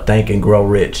was Think and Grow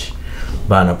Rich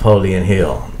by Napoleon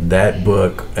Hill. That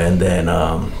book, and then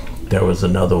there was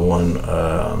another one,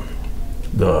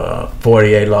 the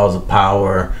 48 Laws of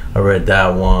Power. I read that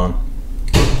one.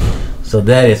 So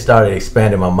then it started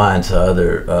expanding my mind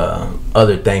to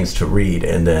other things to read,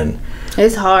 and then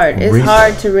it's hard. It's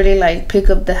hard to really like pick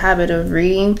up the habit of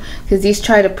reading, because these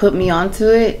try to put me onto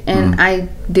it, and I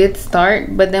did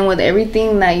start, but then with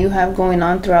everything that you have going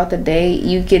on throughout the day,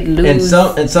 you get loose.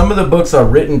 And some of the books are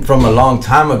written from a long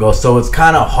time ago, so it's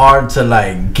kind of hard to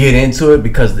like get into it,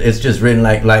 because it's just written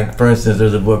like for instance,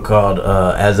 there's a book called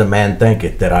As a Man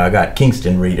Thinketh that I got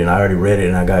Kingston reading. I already read it,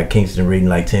 and I got Kingston reading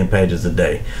like 10 pages a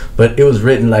day, but it was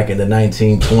written like in the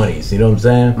 1920s, you know what I'm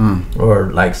saying, or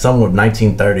like somewhere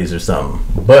 1930s or something.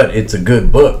 But it's a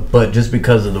good book, but just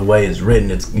because of the way it's written,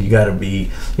 it's you got to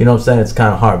be, you know what I'm saying, it's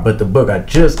kind of hard. But the book I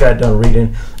just got done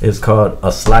reading is called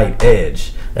A Slight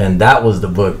Edge, and that was the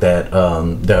book that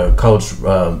the coach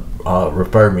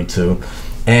referred me to,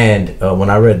 and when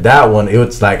I read that one, it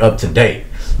was like up to date.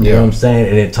 You know what I'm saying?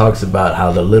 And it talks about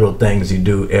how the little things you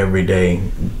do every day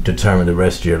determine the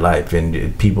rest of your life,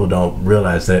 and people don't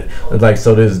realize that. Like,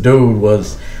 so this dude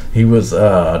was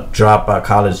a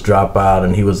college dropout,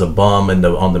 and he was a bum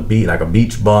on the beach, like a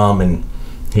beach bum, and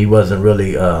he wasn't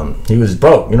really he was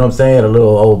broke, you know what I'm saying, a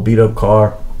little old beat up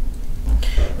car.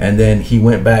 And then he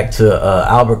went back to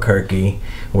Albuquerque,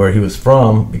 where he was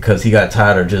from, because he got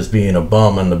tired of just being a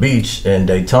bum on the beach in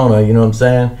Daytona, you know what I'm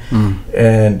saying?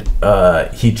 And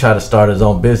he tried to start his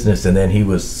own business, and then he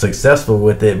was successful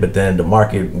with it, but then the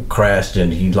market crashed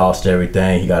and he lost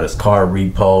everything. He got his car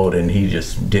repoed, and he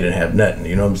just didn't have nothing,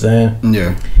 you know what I'm saying?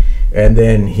 Yeah. And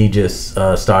then he just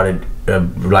started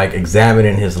like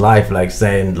examining his life, like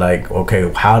saying like,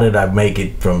 okay, how did I make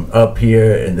it from up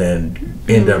here and then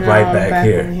end up right back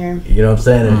here? You know what I'm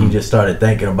saying? And he just started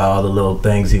thinking about all the little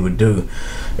things he would do,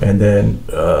 and then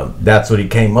that's what he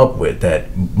came up with,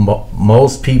 that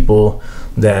most people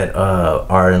that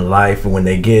are in life, when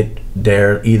they get,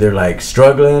 they're either like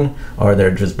struggling or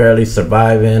they're just barely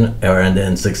surviving, and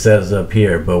then success up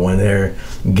here. But when they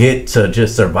get to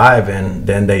just surviving,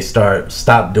 then they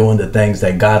stop doing the things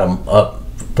that got them up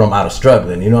from out of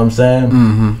struggling, you know what I'm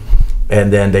saying?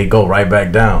 And then they go right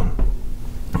back down.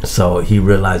 So he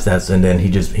realized that, and then he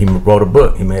wrote a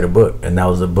book. He made a book, and that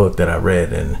was a book that I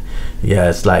read. And yeah,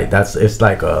 that's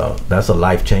a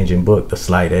life-changing book, The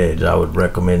Slight Edge. I would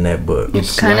recommend that book.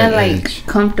 It's kind of like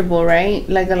comfortable, right?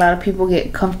 Like a lot of people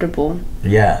get comfortable.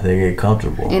 Yeah, they get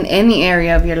comfortable in any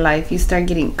area of your life. You start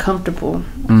getting comfortable.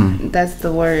 That's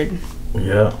the word.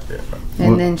 Yeah.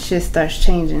 And then shit starts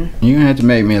changing. You're gonna have to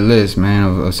make me a list,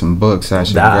 man, of some books I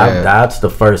should grab. That's the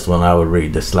first one I would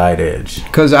read, The Slight Edge.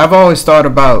 Because I've always thought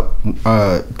about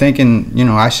thinking,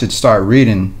 I should start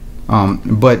reading,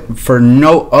 but for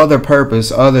no other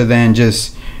purpose other than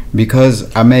just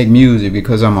because I make music,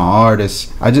 because I'm an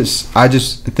artist. I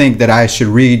just think that I should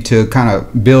read to kind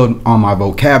of build on my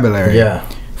vocabulary. Yeah.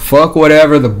 Fuck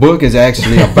whatever the book is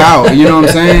actually about. You know what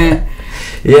I'm saying?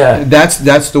 Yeah,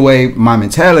 that's the way my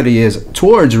mentality is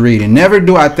towards reading. Never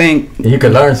do I think you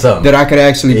could learn something, that I could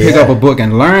actually pick up a book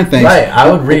and learn things. Right, I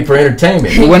would read for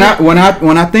entertainment. When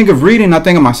I think of reading, I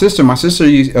think of my sister. My sister,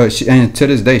 and to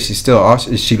this day,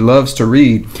 she loves to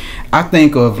read. I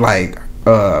think of like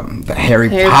the Harry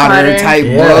Potter type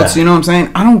books. You know what I'm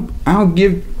saying? I don't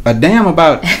give a damn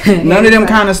about none of them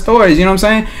kind of stories. You know what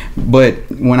I'm saying? But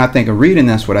when I think of reading,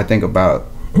 that's what I think about.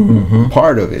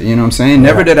 Part of it, you know what I'm saying?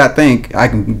 Never did I think I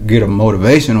can get a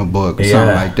motivational book or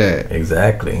something like that.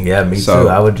 Exactly. Yeah, me too.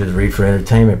 I would just read for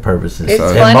entertainment purposes.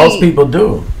 And most people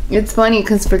do. It's funny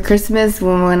because for Christmas,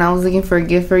 when I was looking for a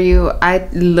gift for you, I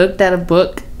looked at a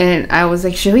book and I was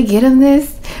like, should we get him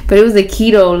this? But it was a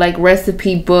keto like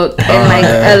recipe book and like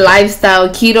a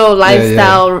keto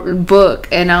lifestyle book,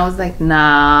 and I was like,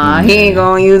 nah, he ain't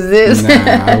gonna use this. Nah,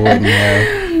 I wouldn't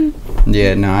have.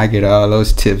 Yeah, no, I get all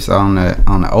those tips on the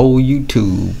old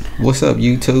YouTube. What's up,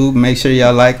 YouTube? Make sure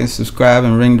y'all like and subscribe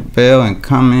and ring the bell and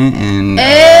comment and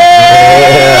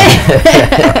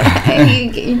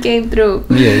you came through.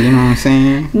 Yeah, you know what I'm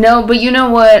saying? No, but you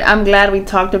know what? I'm glad we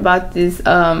talked about this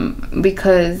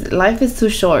because life is too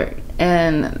short,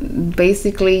 and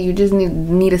basically you just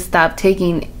need to stop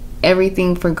taking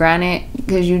everything for granted,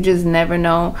 because you just never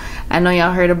know. I know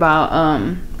y'all heard about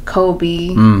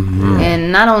Kobe,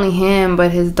 and not only him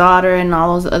but his daughter and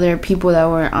all those other people that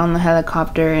were on the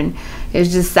helicopter, and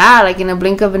it's just sad, like in a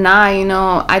blink of an eye.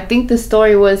 I think the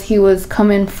story was he was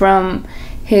coming from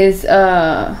his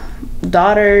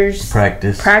daughter's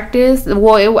practice.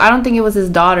 Well, I don't think it was his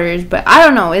daughter's, but I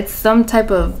don't know, it's some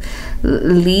type of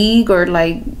league or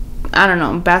like I don't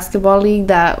know, basketball league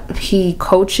that he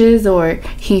coaches or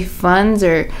he funds,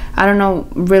 or I don't know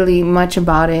really much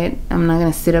about it. I'm not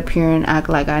gonna sit up here and act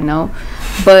like I know,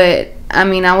 but I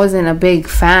mean, I wasn't a big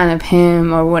fan of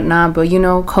him or whatnot, but you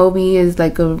know, Kobe is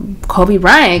like a Kobe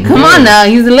Bryant. Come on now,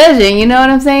 he's a legend. You know what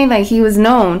I'm saying? Like, he was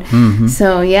known.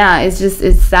 So yeah, it's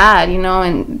sad, you know,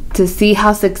 and to see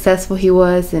how successful he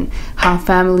was and how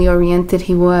family oriented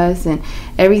he was and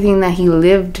everything that he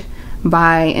lived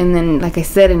by, and then, like I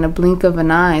said, in a blink of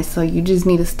an eye. So you just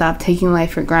need to stop taking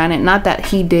life for granted. Not that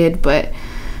he did, but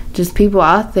just people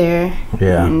out there,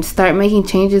 and start making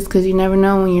changes, because you never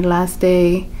know when your last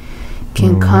day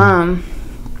can come.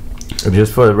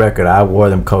 Just for the record, I wore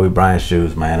them Kobe Bryant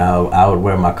shoes, man. I would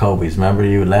wear my Kobe's. Remember,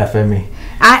 you would laugh at me.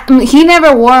 He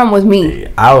never wore them with me.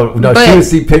 I would she would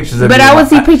see pictures of me. But I would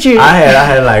see pictures. I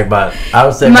had like about, I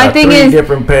would say, about 3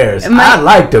 different pairs. I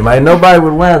liked them. Nobody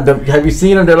would wear them. Have you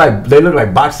seen them? They look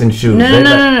like boxing shoes.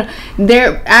 No.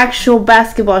 They're actual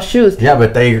basketball shoes. Yeah,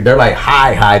 but they're like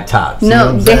high tops.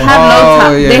 No, they have low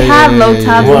tops. They have low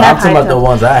tops. Well, I'm talking about the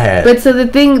ones I had. But so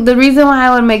the reason why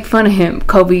I would make fun of him,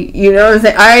 Kobe, you know what I'm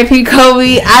saying? R.I.P.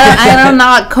 Kobe. I don't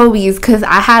knock Kobe's, because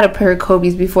I had a pair of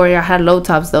Kobe's before. I had low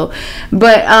tops though,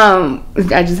 but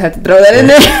I just had to throw that in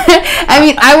there. I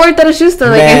mean, I worked at a shoe store,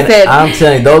 like I said. I'm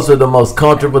telling you, those are the most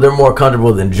comfortable. They're more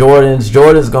comfortable than Jordans.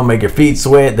 Jordans gonna make your feet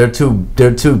sweat. They're too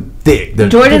thick.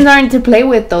 Jordans aren't to play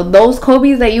with though. Those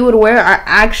Kobe's that you would wear are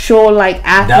actual like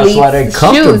athletes. That's why they're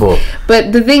comfortable. Shoes.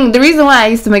 But the reason why I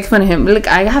used to make fun of him, look,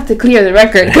 I have to clear the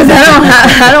record, because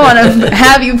I don't want to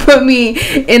have you put me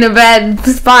in a bad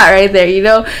spot right there, you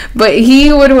know. But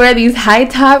he would wear these high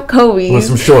top Kobe's with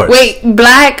some shorts. Wait,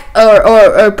 black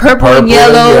or purple and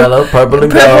yellow, purple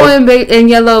and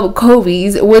yellow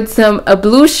Kobe's with a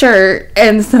blue shirt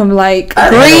and some like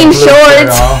green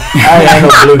shorts. I had no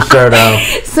blue shirt on.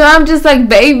 So I'm just like,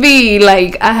 baby,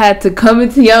 like, I had to come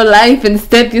into your life and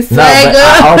step your swag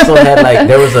up. I also had like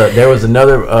there was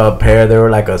another pair. They were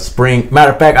like a spring.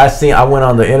 Matter of fact, I went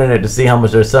on the internet to see how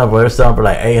much they're selling for. They're selling for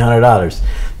like $800.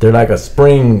 They're like a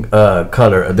spring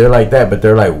color. They're like that, but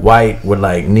they're like white with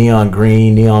like neon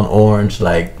green, neon orange,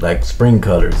 like spring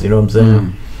colors. You know what I'm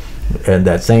saying? And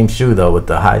that same shoe though, with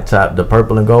the high top, the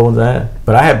purple and gold ones I had.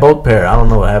 But I had both pair. I don't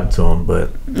know what happened to them,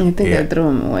 but I think I threw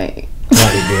them away.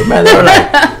 Man, they were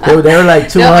like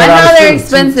 $200. No, I know they're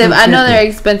expensive. I know they're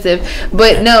expensive,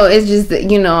 but no, it's just that,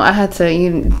 you know, I had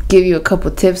to give you a couple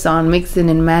tips on mixing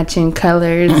and matching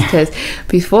colors, because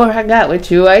before I got with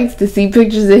you, I used to see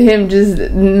pictures of him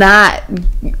just not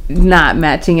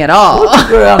matching at all.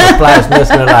 I'm a flash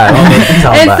messing alive.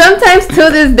 And sometimes to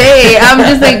this day, I'm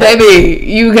just like,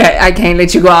 baby, I can't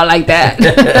let you go out like that.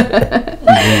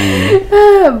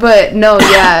 But no,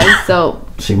 yeah. So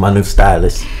she my new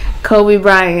stylist. Kobe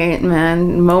Bryant,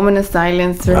 man, moment of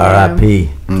silence for him.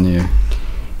 R.I.P. Yeah.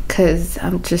 Cause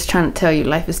I'm just trying to tell you,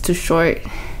 life is too short.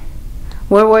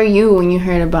 Where were you when you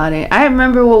heard about it? I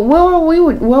remember we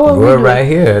were right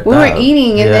here. We were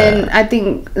eating, and then I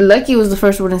think Lucky was the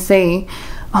first one to say,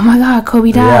 "Oh my God,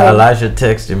 Kobe died." Yeah, Elijah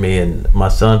texted me, and my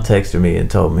son texted me and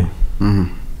told me.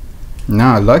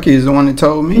 No, Lucky is the one that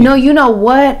told me. No, you know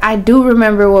what? I do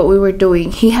remember what we were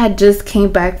doing. He had just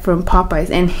came back from Popeyes,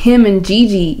 and him and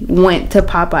Gigi went to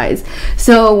Popeyes.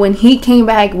 So when he came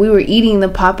back, we were eating the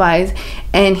Popeyes,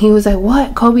 and he was like,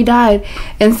 "What? Kobe died."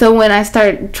 And so when I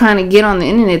started trying to get on the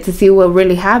internet to see what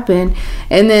really happened,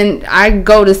 and then I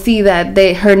go to see that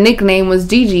her nickname was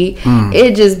Gigi,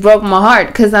 it just broke my heart,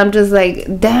 because I'm just like,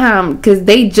 damn, because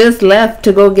they just left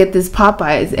to go get this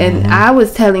Popeyes. And I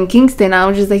was telling Kingston, I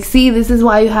was just like, see, this is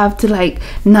why you have to like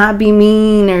not be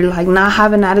mean or like not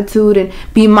have an attitude, and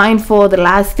be mindful of the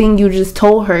last thing you just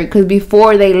told her, because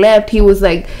before they left, he was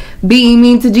like being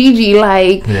mean to Gigi,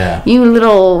 like, you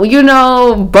little, you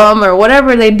know, bum or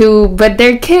whatever they do, but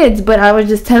they're kids. But I was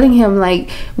just telling him,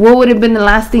 like, what would have been the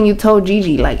last thing you told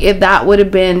Gigi, like, if that would have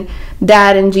been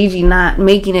Dad and Gigi not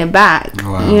making it back.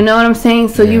 Wow. You know what I'm saying?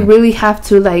 So you really have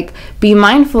to like be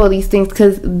mindful of these things,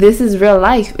 because this is real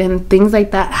life and things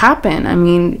like that happen. I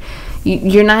mean,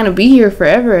 you're not gonna be here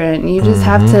forever, and you just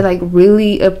have to like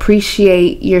really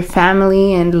appreciate your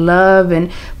family and love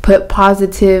and put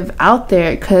positive out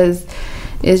there, because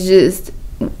it's just,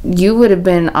 you would have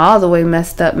been all the way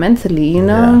messed up mentally, you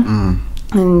know.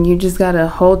 And you just gotta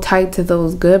hold tight to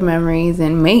those good memories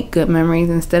and make good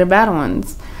memories instead of bad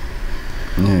ones.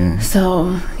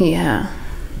 So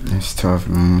it's tough,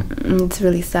 man. It's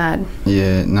really sad.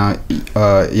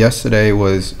 Yesterday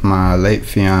was my late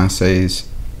fiance's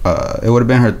it would have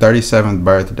been her 37th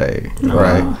birthday,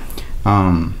 right?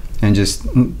 And just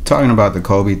talking about the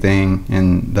Kobe thing,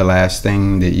 and the last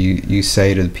thing that you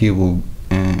say to the people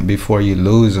before you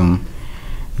lose them,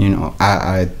 you know,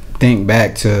 I think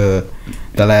back to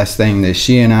the last thing that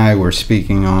she and I were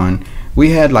speaking on.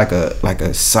 We had like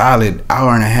a solid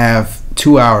hour and a half,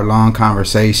 2 hour long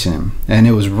conversation, and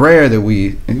it was rare that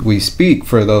we speak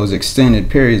for those extended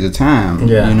periods of time.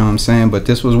 Yeah. You know what I'm saying? But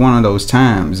this was one of those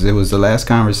times. It was the last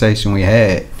conversation we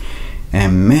had,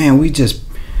 and man, we just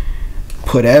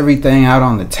put everything out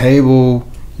on the table.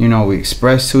 You know, we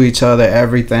expressed to each other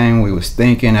everything we was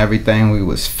thinking, everything we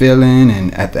was feeling,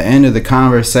 and at the end of the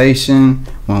conversation,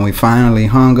 when we finally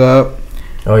hung up.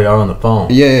 Oh, y'all on the phone?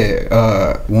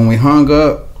 Yeah, when we hung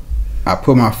up, I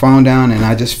put my phone down and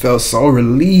I just felt so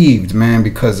relieved, man,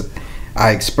 because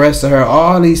I expressed to her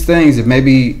all these things that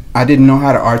maybe I didn't know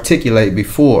how to articulate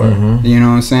before. Mm-hmm. You know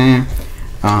what I'm saying?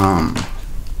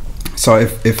 So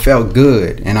it felt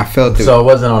good, and I felt that. So it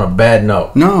wasn't on a bad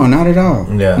note. No, not at all.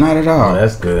 Yeah, not at all. Oh,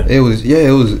 that's good. It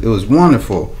was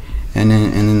wonderful, and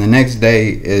then the next day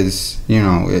is, you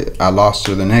know, I lost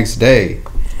her the next day,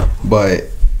 but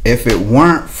if it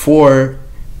weren't for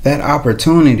that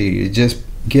opportunity to just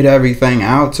get everything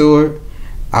out to her,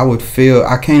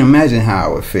 I can't imagine how I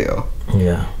would feel.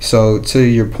 Yeah. So to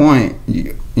your point,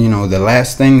 you know, the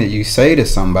last thing that you say to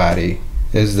somebody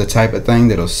is the type of thing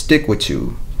that'll stick with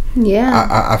you. Yeah.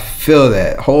 I feel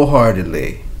that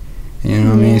wholeheartedly. You know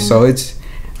what I mean? So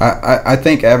I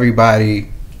think everybody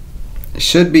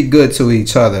should be good to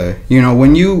each other. You know,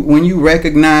 when you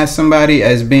recognize somebody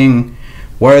as being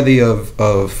worthy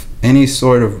of any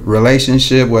sort of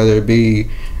relationship, whether it be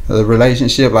a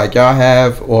relationship like y'all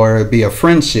have or it be a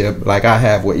friendship like I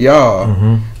have with y'all,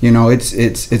 Mm-hmm. you know, it's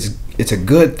a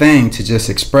good thing to just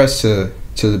express to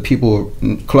the people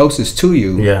closest to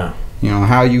you. Yeah. You know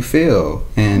how you feel,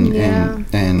 and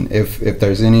if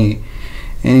there's any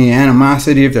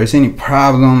animosity, if there's any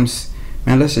problems,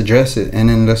 man, let's address it and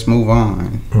then let's move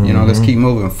on. Mm-hmm. You know, let's keep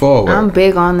moving forward. I'm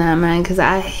big on that, man, because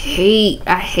I hate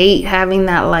having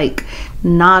that like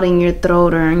knot in your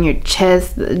throat or in your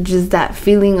chest, just that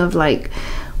feeling of like,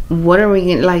 what are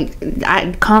we gonna,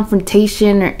 like,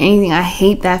 confrontation or anything. I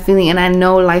hate that feeling, and I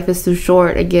know life is too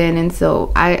short again, and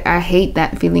so I hate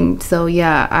that feeling. So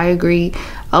yeah, I agree.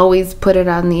 Always put it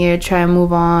out in the air, try and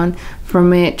move on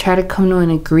from it, try to come to an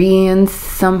agreement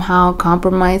somehow,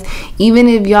 compromise, even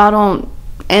if y'all don't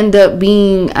end up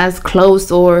being as close,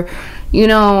 or you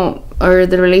know, or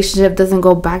the relationship doesn't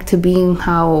go back to being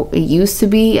how it used to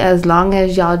be, as long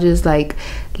as y'all just like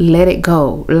let it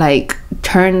go, like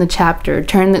turn the chapter,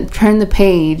 turn the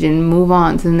page and move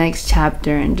on to the next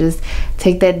chapter, and just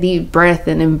take that deep breath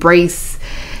and embrace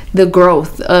the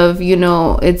growth of, you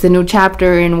know, it's a new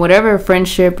chapter in whatever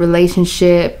friendship,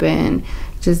 relationship, and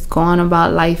just go on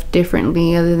about life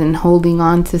differently other than holding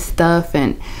on to stuff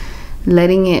and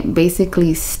letting it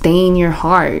basically stain your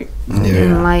heart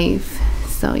in life.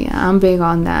 So yeah, I'm big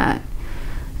on that.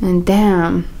 And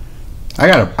damn, I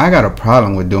got a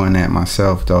problem with doing that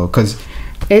myself though, cause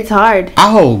it's hard.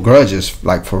 I hold grudges,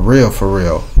 like for real.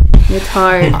 It's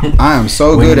hard. I am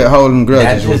so good at holding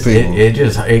grudges with people.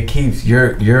 It keeps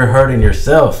you're hurting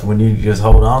yourself when you just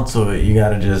hold on to it. You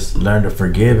gotta just learn to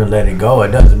forgive and let it go.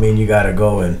 It doesn't mean you gotta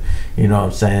go and, you know what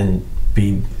I'm saying,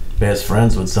 be best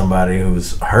friends with somebody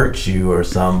who's hurt you or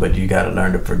something, but you got to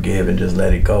learn to forgive and just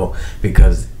let it go,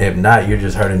 because if not, you're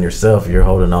just hurting yourself. You're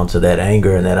holding on to that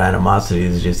anger, and that animosity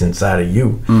is just inside of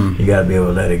you. You got to be able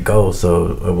to let it go so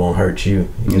it won't hurt you.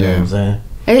 You know what I'm saying?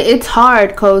 It's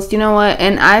hard, Coast. You know what?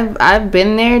 And I've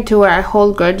been there to where I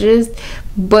hold grudges,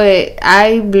 but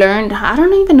I've learned, I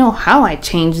don't even know how I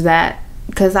changed that.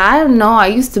 Because I know I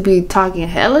used to be talking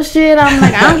hella shit. I'm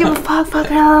like, I don't give a fuck,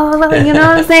 you know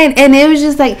what I'm saying? And it was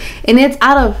just like, and it's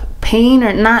out of pain,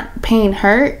 or not pain,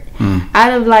 hurt.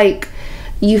 Out of like,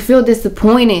 you feel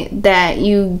disappointed that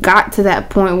you got to that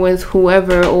point with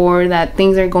whoever, or that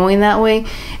things are going that way.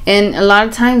 And a lot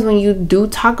of times when you do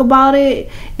talk about it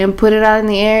and put it out in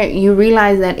the air, you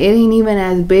realize that it ain't even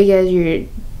as big as you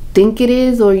think it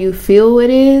is, or you feel it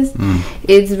is.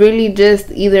 It's really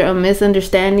just either a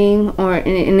misunderstanding, or,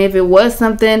 and if it was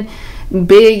something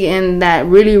big and that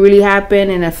really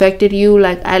happened and affected you,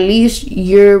 like, at least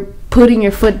you're putting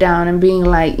your foot down and being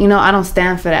like, you know, I don't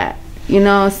stand for that, you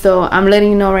know. So I'm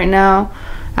letting you know right now,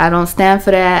 I don't stand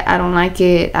for that. I don't like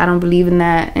it. I don't believe in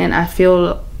that, and I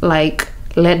feel like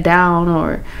let down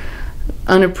or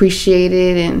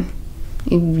unappreciated. And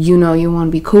if you know you want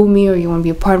to be cool with me, or you want to be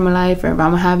a part of my life, or if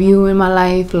I'm gonna have you in my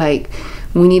life, like,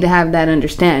 we need to have that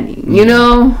understanding, you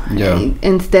know.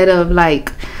 Instead of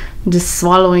like just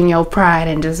swallowing your pride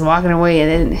and just walking away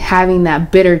and then having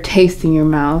that bitter taste in your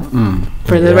mouth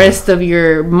for the rest of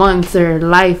your months or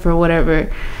life or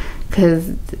whatever, because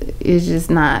it's just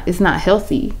not, it's not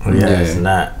healthy. It's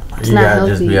not. It's You not gotta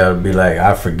healthy. just be able to be like,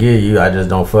 I forgive you, I just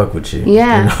don't fuck with you.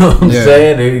 Yeah. You know what I'm Yeah.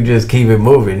 saying? And you just keep it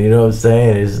moving, you know what I'm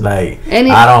saying? It's like, And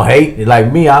it- I don't hate,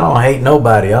 like me, I don't hate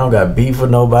nobody. I don't got beef with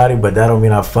nobody, but that don't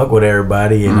mean I fuck with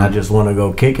everybody and I just want to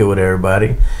go kick it with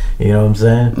everybody. You know what I'm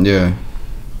saying? Yeah.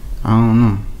 I don't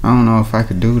know. I don't know if I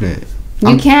could do that.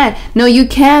 You can. No, you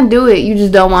can do it. You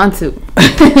just don't want to.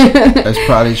 That's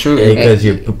probably true. Because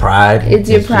your pride. It's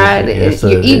your pride. It's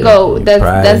Your ego. Your That's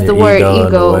pride that's and the your word. in the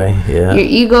Ego. way. Yeah. Your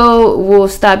ego will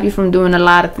stop you from doing a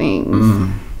lot of things.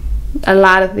 Mm. A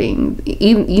lot of things,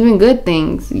 even good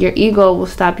things. Your ego will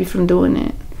stop you from doing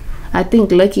it. I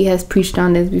think Lucky has preached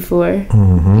on this before.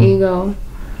 Mhm. Ego.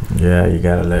 Yeah, you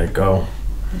gotta let it go.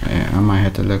 Yeah, I might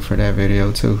have to look for that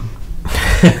video too.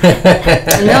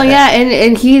 No, yeah,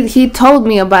 and he told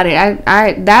me about it.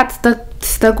 I that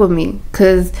stuck with me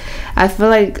because I feel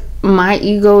like my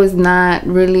ego is not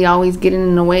really always getting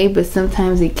in the way, but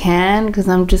sometimes it can because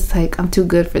I'm just like, I'm too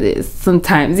good for this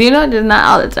sometimes, you know, just not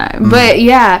all the time. But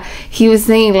yeah, he was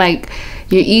saying like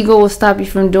your ego will stop you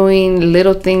from doing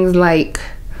little things like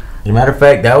As a matter of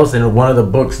fact, that was in one of the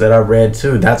books that I read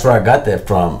too. That's where I got that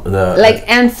from.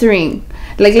 Answering.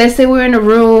 Like, let's say we're in a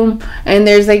room and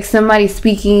there's like somebody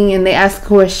speaking and they ask a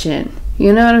question.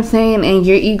 You know what I'm saying? And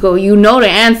your ego, you know the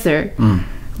answer,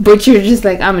 but you're just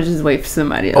like, I'm gonna just wait for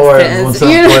somebody else Or to answer.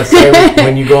 You know? or say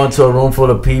when you go into a room full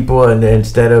of people and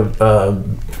instead of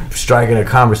striking a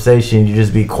conversation, you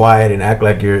just be quiet and act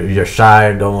like you're shy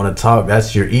and don't want to talk.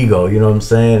 That's your ego. You know what I'm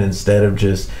saying? Instead of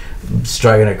just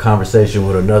striking a conversation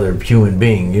with another human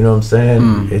being. You know what I'm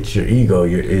saying? It's your ego.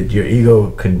 Your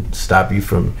ego can stop you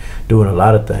from doing a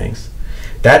lot of things.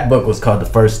 That book was called The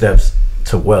First Steps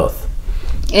to Wealth.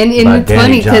 And by it's Danny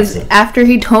funny because Johnson. after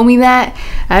he told me that,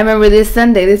 I remember this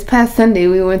past Sunday,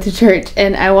 we went to church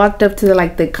and I walked up to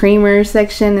the creamer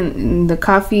section and the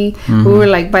coffee. We were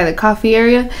like by the coffee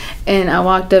area, and I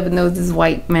walked up and there was this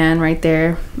white man right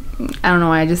there. I don't know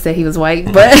why I just said he was white,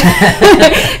 but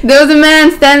there was a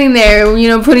man standing there, you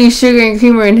know, putting sugar and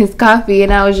creamer in his coffee,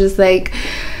 and I was just like,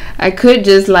 I could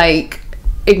just like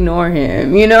ignore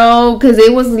him, you know, because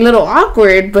it was a little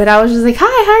awkward, but I was just like, hi,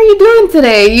 how are you doing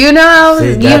today, you know?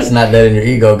 See, that's not letting your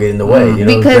ego get in the way, you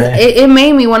know Because what I'm saying? it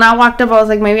made me, when I walked up, I was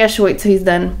like, maybe I should wait till he's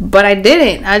done, but I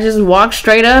didn't. I just walked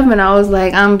straight up and I was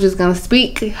like, I'm just gonna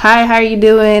speak, hi, how are you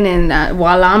doing? And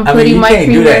while I'm I mean, putting you my can't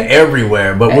do creamer, that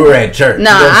everywhere, but we were at church.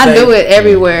 nah, you know what I'm I saying? do it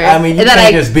everywhere. I mean, you That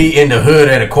can't I- just be in the hood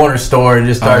at a corner store and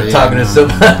just start yeah, talking to no.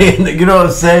 somebody. You know what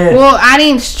I'm saying? Well, I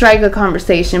didn't strike a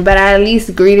conversation, but I at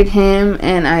least greeted him,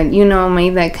 and I, you know,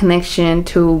 made that connection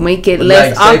to make it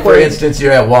less like, say awkward. for instance,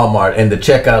 you're at Walmart and the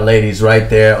checkout lady's right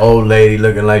there, old lady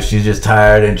looking like she's just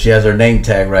tired, and she has her name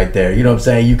tag right there. You know what I'm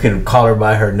saying? You can call her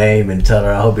by her name and tell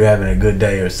her, I hope you're having a good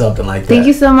day or something like that. Thank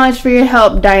you so much for your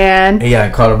help, Diane. Yeah,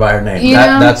 and call her by her name. You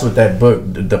know? That's what that book,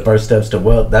 The First Steps to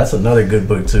Wealth, that's another good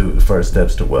book too, First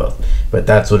Steps to Wealth. But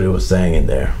that's what it was saying in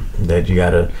there, that you got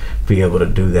to be able to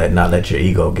do that, not let your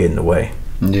ego get in the way.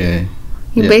 Yeah.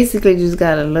 You Yeah. basically just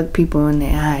gotta look people in the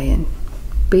eye and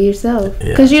be yourself, Yeah.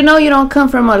 because you know you don't come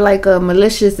from a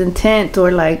malicious intent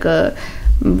or like a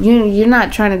you're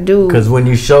not trying to do. Because when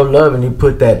you show love and you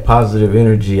put that positive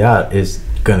energy out, it's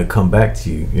gonna come back to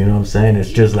you. You know what I'm saying? It's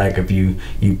just like if you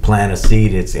plant a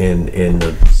seed, it's in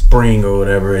the spring or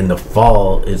whatever, in the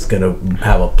fall it's gonna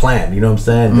have a plant. You know what I'm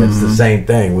saying? That's the same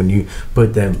thing. When you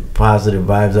put them positive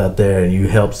vibes out there and you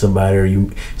help somebody, or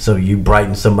you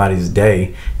brighten somebody's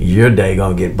day, your day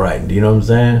gonna get brightened. You know what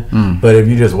I'm saying? But if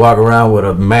you just walk around with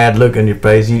a mad look on your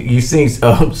face, you see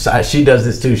she does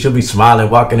this too. She'll be smiling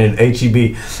walking in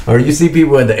HEB, or you see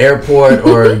people at the airport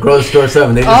or grocery store or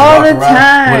something, they just All walk the around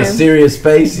time. with a serious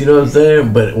face. You know what I'm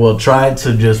saying? But we'll try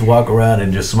to just walk around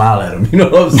and just smile at them. You know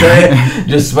what I'm saying?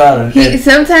 Just smile.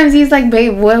 Sometimes he's like,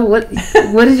 babe, what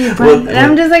did you bring? And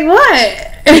I'm just like, what?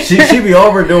 she be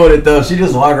overdoing it though. She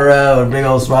just walk around with a big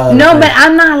old smile. No, but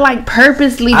I'm not like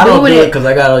purposely I don't doing do it it. because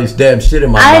I got all these damn shit in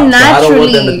my I mouth. So I don't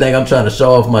want them to naturally- think I'm trying to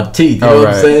show off my teeth. You know Oh, what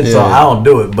I'm right, saying? So yeah. I don't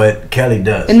do it, but Kelly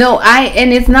does. No,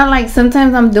 and it's not like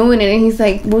sometimes I'm doing it and he's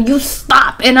like, will you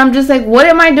stop? And I'm just like, what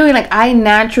am I doing? Like, I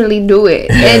naturally do it.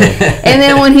 And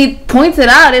then when he points it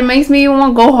out, it makes me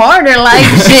want to go harder. Like,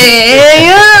 shit,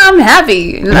 yeah, I'm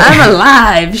happy. I'm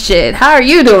alive. Shit, how are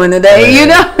you doing today? You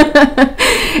know?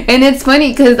 And it's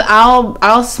funny because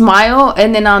I'll smile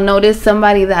and then I'll notice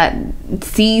somebody that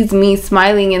sees me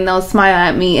smiling and they'll smile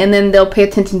at me, and then they'll pay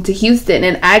attention to Houston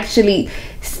and actually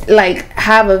like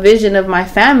have a vision of my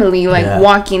family like Yeah.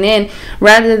 walking in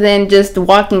rather than just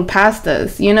walking past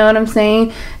us. You know what I'm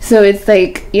saying? So it's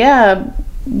like, yeah,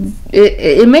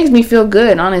 it makes me feel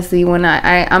good, honestly, when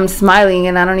I'm smiling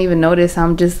and I don't even notice.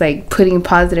 I'm just like putting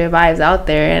positive vibes out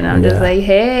there, and I'm just Yeah. like,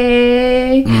 hey,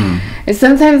 day. And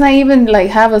sometimes I even like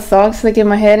have a song stuck in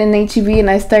my head in HEB and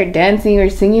I start dancing or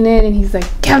singing it, and he's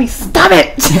like, Kelly, stop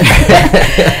it.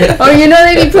 Or you know,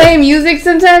 they be playing music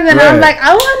sometimes, and I'm like,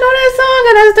 I want to know that song,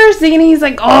 and I start singing, and he's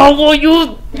like, oh, well,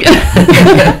 you.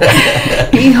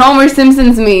 He Homer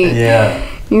Simpsons me. Yeah.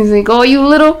 He's like, oh, you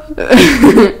little.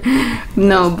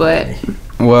 No, but.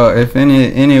 Well, if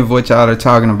any of what y'all are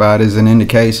talking about is an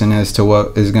indication as to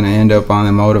what is going to end up on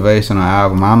the motivational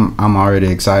album, I'm already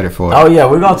excited for it. Oh yeah,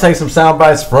 we're gonna take some sound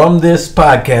bites from this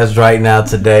podcast right now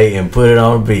today and put it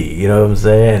on a beat. You know what I'm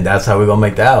saying? And that's how we're gonna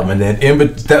make the album. And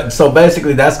then so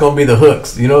basically that's gonna be the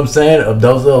hooks. You know what I'm saying? Of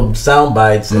those little sound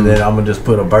bites, and then I'm gonna just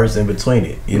put a verse in between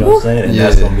it. You know what I'm saying? And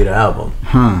that's gonna be the album.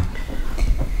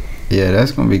 Yeah,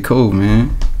 that's gonna be cool,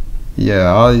 man. Yeah,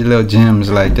 all these little gems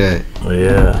like that.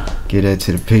 Yeah. Get that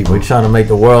to the people. We're trying to make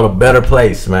the world a better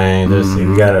place, man.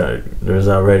 There's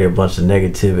already a bunch of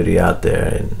negativity out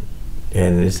there,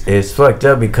 and it's fucked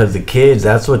up because the kids,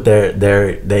 that's what they're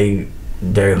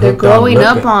growing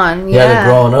up on. Yeah, they're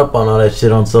growing up on all that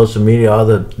shit on social media, all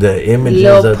the images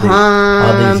Lil of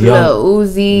all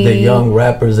these the young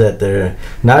rappers that they're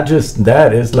not just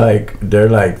that. It's like they're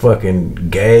like fucking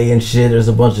gay and shit. There's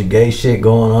a bunch of gay shit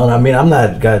going on. I mean, I'm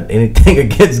not got anything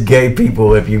against gay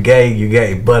people. If you gay, you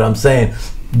gay. But I'm saying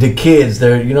the kids,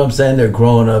 they're, you know what I'm saying, they're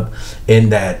growing up in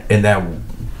that.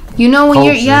 You know, when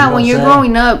culture, when you're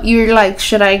growing up, you're like,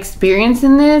 should I experience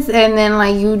in this? And then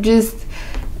like you just.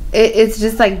 It's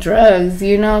just like drugs,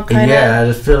 you know, kind of. Yeah, I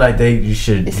just feel like you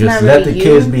should just let really the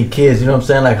kids be kids. You know what I'm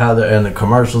saying? Like how they're in the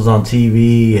commercials on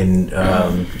TV, and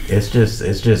it's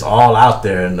just all out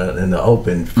there in the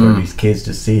open for these kids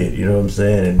to see it. You know what I'm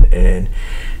saying? And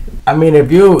I mean,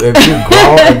 if you're grown,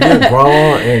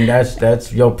 and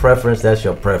that's your preference, that's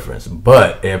your preference.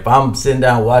 But if I'm sitting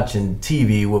down watching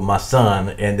TV with my son,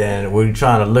 and then we're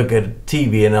trying to look at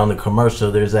TV, and on the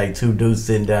commercial there's like two dudes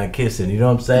sitting down kissing, you know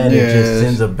what I'm saying? Yes. It just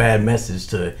sends a bad message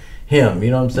to him. You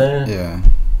know what I'm saying? Yeah.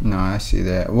 No, I see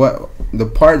that. What the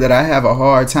part that I have a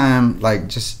hard time like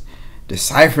just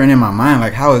deciphering in my mind,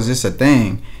 like how is this a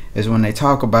thing, is when they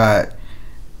talk about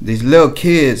these little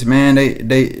kids, man.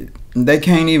 They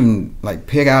can't even like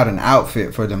pick out an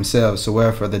outfit for themselves to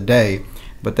wear for the day,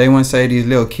 but they want to say these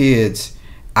little kids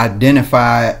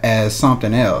identify as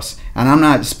something else. And I'm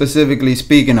not specifically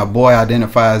speaking a boy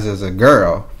identifies as a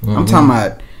girl. I'm talking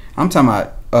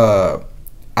about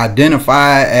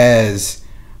identify as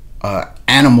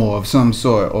animal of some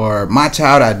sort, or my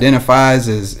child identifies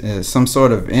as some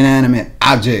sort of inanimate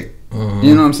object. You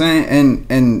know what I'm saying?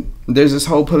 And there's this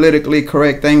whole politically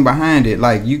correct thing behind it.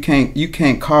 Like you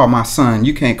can't call my son,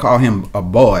 you can't call him a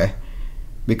boy,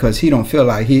 because he don't feel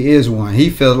like he is one. He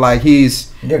feels like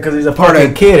he's because he's a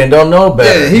fucking kid and don't know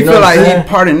better. Yeah, he feel like he's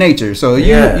part of nature. So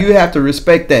you have to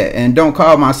respect that, and don't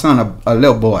call my son a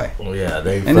little boy. Oh yeah,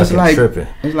 they and it's like tripping.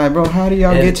 It's like, bro, how do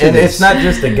y'all get to and this? It's not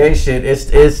just the gay shit. It's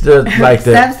the like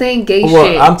the. Stop saying gay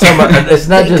shit. I'm talking about. It's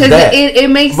not just that. It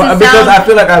makes it sound. Because I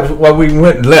feel like we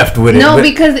went left with it. No,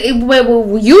 because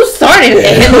you started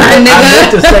it, my nigga. I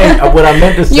meant to say what I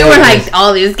meant to say. You were like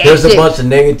all this gay shit. There's a bunch of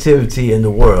negativity in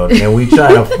the world, and we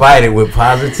trying to fight it with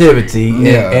positivity.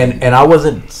 And I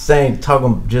wasn't saying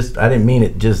I didn't mean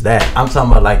it just that. I'm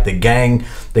talking about like the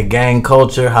gang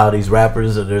culture, how these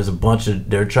rappers, there's a bunch of,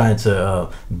 they're trying to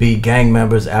be gang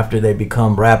members after they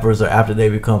become rappers, or after they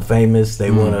become famous.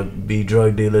 They want to be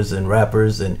drug dealers and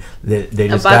rappers, and they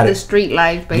just about the street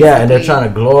life, basically. Yeah, and they're trying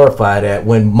to glorify that,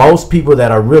 when most people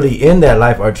that are really in that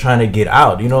life are trying to get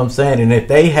out. You know what I'm saying? And if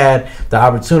they had the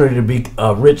opportunity to be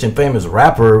a rich and famous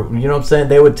rapper, you know what I'm saying,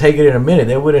 they would take it in a minute.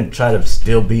 They wouldn't try to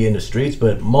still be in the streets.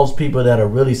 But most people that are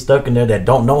really stuck in there, that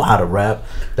don't know how to rap,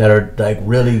 that are like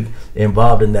really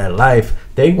involved in that life,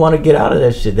 they want to get out of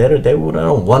that shit. They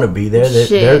don't want to be there.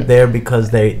 They're there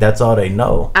because that's all they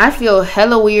know. I feel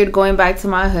hella weird going back to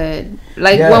my hood.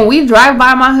 Like when we drive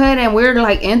by my hood and we're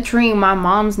like entering my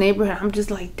mom's neighborhood, I'm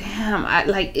just like, damn,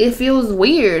 it feels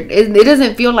weird. It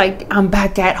doesn't feel like I'm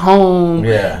back at home.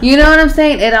 Yeah, you know what I'm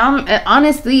saying? And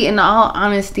honestly, in all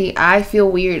honesty, I feel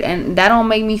weird, and that don't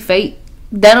make me fake.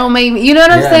 That don't make me, you know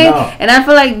what I'm saying? No. And I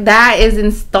feel like that is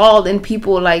installed in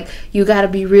people. Like, you gotta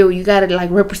be real. You gotta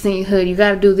like represent your hood. You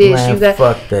gotta do this. Man, you got.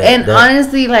 Fuck that. And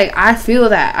honestly, like, I feel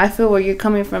that. I feel where you're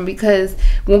coming from, because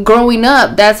when growing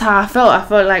up, that's how I felt. I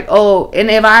felt like, oh, and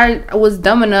if I was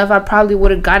dumb enough, I probably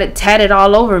would have got it tatted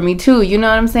all over me too. You know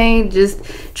what I'm saying? Just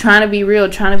trying to be real,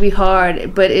 trying to be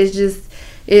hard, but it's just,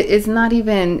 it's not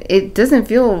even. It doesn't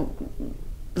feel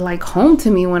like home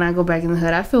to me when I go back in the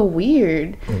hood. I feel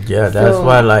weird. Yeah, that's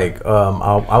why. Like,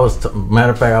 I was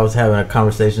matter of fact, I was having a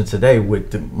conversation today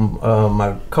with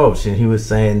my coach, and he was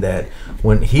saying that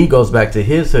when he goes back to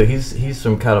his hood, he's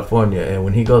from California, and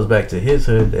when he goes back to his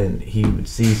hood, and he would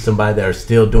see somebody that are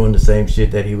still doing the same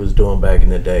shit that he was doing back in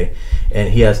the day,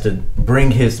 and he has to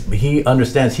bring he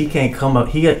understands he can't come up.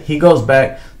 He goes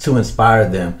back to inspire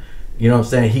them. You know what I'm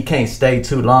saying? He can't stay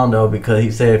too long though, because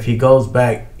he said if he goes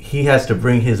back, he has to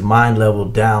bring his mind level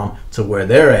down to where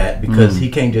they're at, because he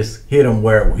can't just hit them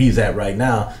where he's at right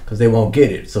now, because they won't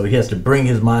get it. So he has to bring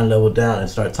his mind level down and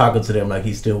start talking to them like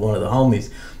he's still one of the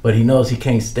homies. But he knows he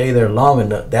can't stay there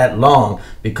that long,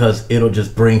 because it'll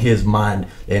just bring his mind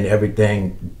and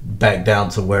everything back down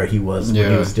to where he was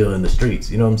when he was still in the streets.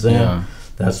 You know what I'm saying? Yeah.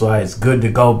 That's why it's good to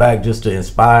go back just to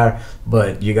inspire,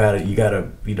 but you gotta, you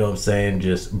know what I'm saying,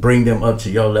 just bring them up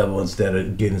to your level instead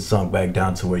of getting sunk back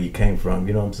down to where you came from.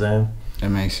 You know what I'm saying? That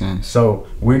makes sense. So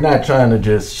we're not trying to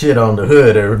just shit on the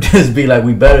hood or just be like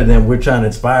we better than them. We're trying to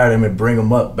inspire them and bring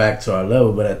them up back to our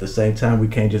level. But at the same time, we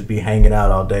can't just be hanging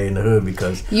out all day in the hood,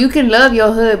 because you can love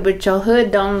your hood, but your hood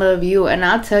don't love you. And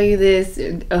I'll tell you this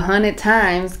 100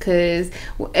 times, because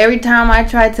every time I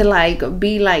tried to like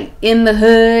be like in the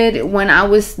hood when I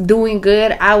was doing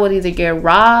good, I would either get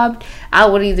robbed, I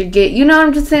would either get, you know what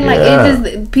I'm just saying? Like, it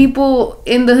just, people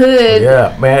in the hood.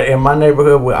 Yeah, man, in my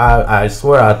neighborhood, I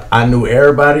swear, I knew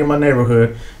everybody in my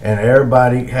neighborhood, and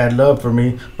everybody had love for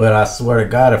me, but I swear to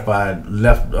God, if I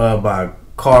left my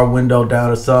car window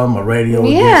down or something, my radio would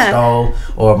get stolen,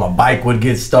 or my bike would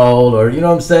get stolen, or, you know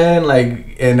what I'm saying? Like,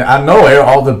 and I know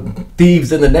all the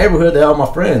thieves in the neighborhood, they're all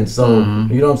my friends, so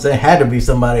you know what I'm saying, had to be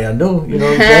somebody I knew. You know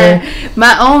what I'm saying?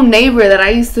 My own neighbor that I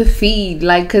used to feed,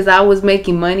 like, because I was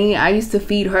making money, I used to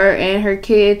feed her and her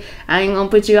kid. I ain't gonna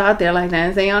put you out there like that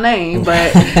and say your name,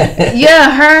 but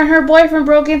yeah, her and her boyfriend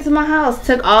broke into my house,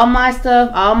 took all my stuff,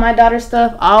 all my daughter's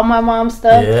stuff, all my mom's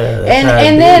stuff.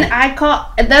 And then I called.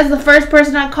 That's the first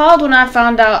person I called when I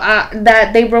found out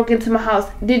that they broke into my house.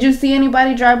 Did you see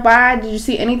anybody drive by? Did you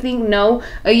see anything? No.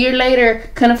 A year later,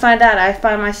 couldn't find out. I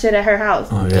found my shit at her house.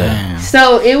 Oh, yeah.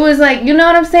 So it was like, you know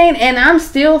what I'm saying? And I'm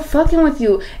still fucking with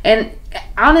you. And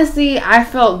honestly, I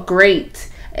felt great.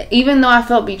 Even though I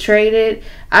felt betrayed,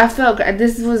 I felt,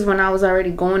 this was when I was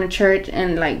already going to church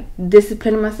and like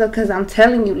disciplining myself, because I'm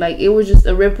telling you, like, it was just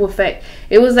a ripple effect.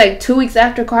 It was like 2 weeks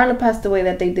after Carla passed away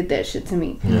that they did that shit to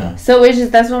me. Yeah. So it's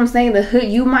just, that's what I'm saying. The hood,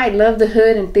 you might love the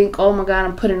hood and think, oh my God,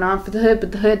 I'm putting on for the hood,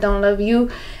 but the hood don't love you,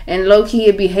 and low key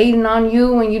it be hating on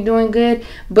you when you're doing good.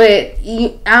 But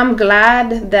I'm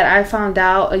glad that I found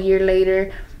out a year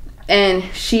later, and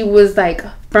she was like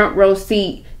front row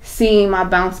seat seeing my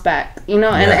bounce back, you know.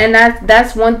 And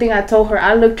that's one thing I told her.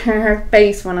 I looked her in her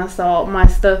face when I saw my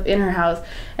stuff in her house,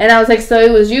 and I was like, so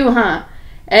it was you, huh?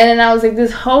 And then I was like,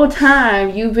 this whole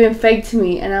time you've been fake to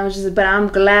me. And I was just, but I'm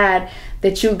glad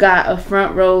that you got a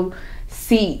front row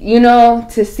seat, you know,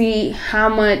 to see how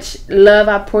much love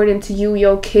I poured into you,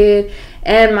 your kid,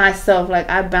 and myself. Like,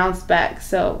 I bounced back.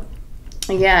 So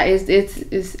yeah,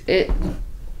 it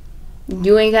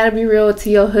you ain't gotta be real to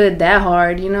your hood that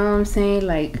hard, you know what I'm saying?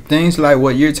 Like, things like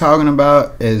what you're talking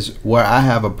about is where I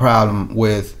have a problem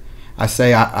with. I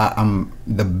say I'm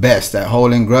the best at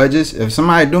holding grudges. If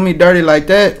somebody do me dirty like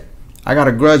that, I got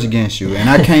a grudge against you, and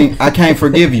I can't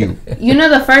forgive you. You know,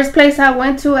 the first place I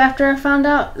went to after I found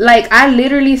out, like, I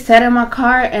literally sat in my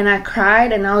car and I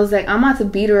cried, and I was like, I'm about to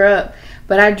beat her up,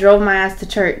 but I drove my ass to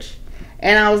church,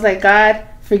 and I was like, God,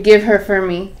 forgive her for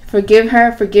me. Forgive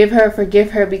her,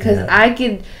 because I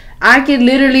could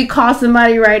literally call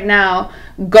somebody right now,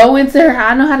 go into her,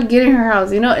 I know how to get in her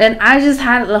house, you know. And I just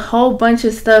had a whole bunch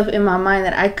of stuff in my mind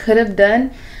that I could have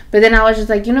done, but then I was just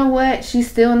like, you know what,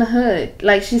 she's still in the hood,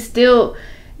 like, she's still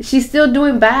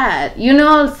doing bad, you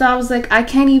know. So I was like, I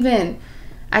can't.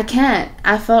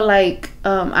 I felt like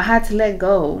I had to let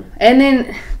go. And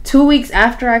then 2 weeks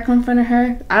after I confronted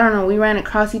her, I don't know, we ran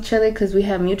across each other because we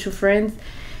have mutual friends.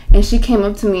 And she came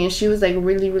up to me and she was like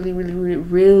really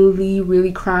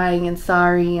crying and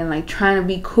sorry and like trying to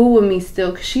be cool with me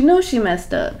still, because she knows she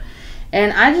messed up.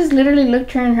 And I just literally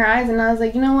looked her in her eyes and I was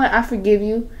like, you know what, I forgive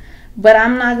you, but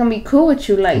I'm not gonna be cool with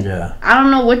you. Like, I don't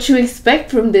know what you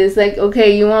expect from this. Like,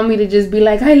 okay, you want me to just be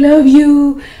like, I love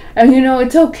you, and you know,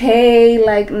 it's okay.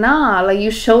 Like, nah, like,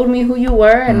 you showed me who you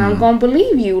were, and I'm gonna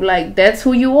believe you. Like, that's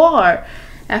who you are.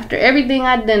 After everything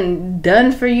I'd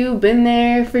done for you, been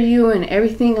there for you, and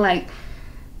everything like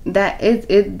that,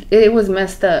 it was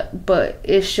messed up. But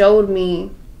it showed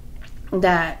me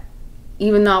that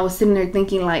even though I was sitting there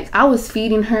thinking, like, I was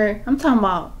feeding her, I'm talking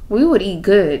about we would eat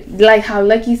good. Like how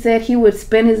Lucky said he would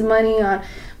spend his money on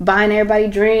buying everybody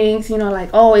drinks, you know, like,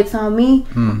 oh, it's on me.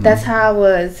 Mm-hmm. That's how I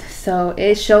was. So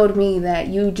it showed me that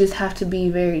you just have to be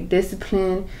very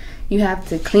disciplined. You have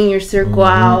to clean your circle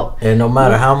out. And no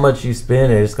matter how much you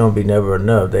spend, it's going to be never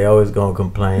enough. They always going to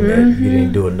complain that you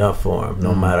didn't do enough for them.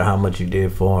 No matter how much you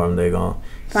did for them, they're going to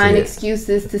find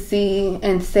excuses to see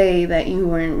and say that you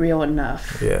weren't real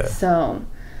enough. Yeah. So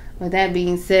with that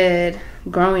being said,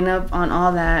 growing up on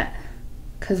all that,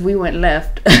 because we went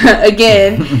left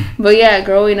again. But yeah,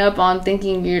 growing up on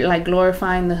thinking you're like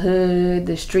glorifying the hood,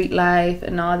 the street life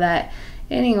and all that,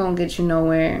 it ain't gonna get you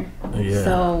nowhere. Yeah.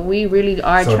 So we really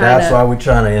are So trying that's why we're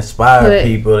trying to inspire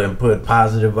people and put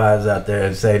positive vibes out there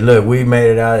and say, look, we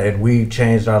made it out and we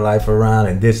changed our life around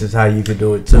and this is how you could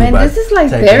do it too. Man, this is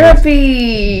like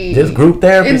therapy. This group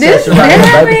therapy This session right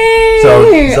here,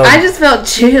 baby. So I just felt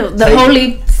chilled. The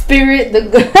Holy Spirit,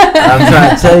 I'm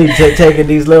trying to tell you, taking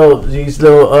these little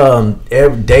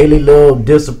daily little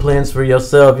disciplines for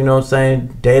yourself, you know what I'm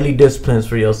saying? Daily disciplines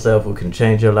for yourself who can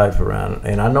change your life around.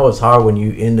 And I know it's hard when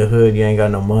you in the hood, you ain't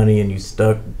got no money and you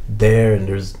stuck there and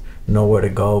there's nowhere to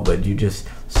go, but you just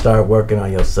start working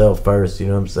on yourself first, you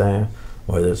know what I'm saying?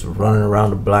 Whether it's running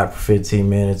around the block for 15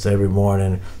 minutes every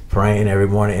morning, praying every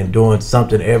morning, and doing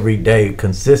something every day,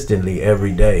 consistently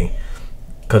every day.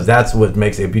 Because that's what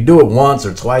makes it. If you do it once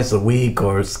or twice a week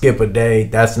or skip a day,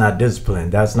 that's not discipline.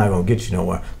 That's not going to get you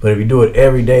nowhere. But if you do it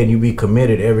every day and you be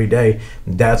committed every day,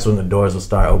 that's when the doors will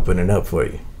start opening up for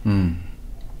you.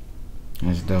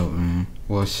 That's dope, man.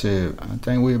 Well, shit, I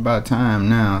think we about time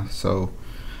now. So,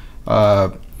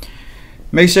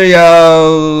 make sure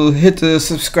y'all hit the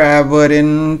subscribe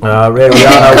button. Already,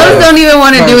 Coach don't even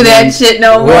want to do that shit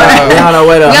no more. We're on our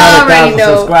way to 100,000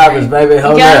 know. subscribers, baby.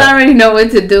 Hold y'all up. already know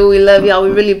what to do. We love y'all.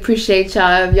 We really appreciate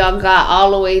y'all. If y'all got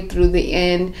all the way through the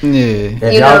end. Yeah. If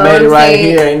You y'all know made it what I'm right saying?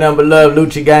 here, ain't nothing but love.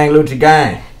 Lucci Gang, Lucci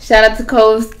Gang. Shout out to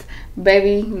Coast,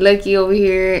 baby, Lucky over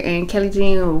here, and Kelly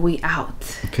Jean. We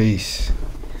out. Peace.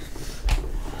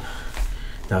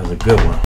 That was a good one.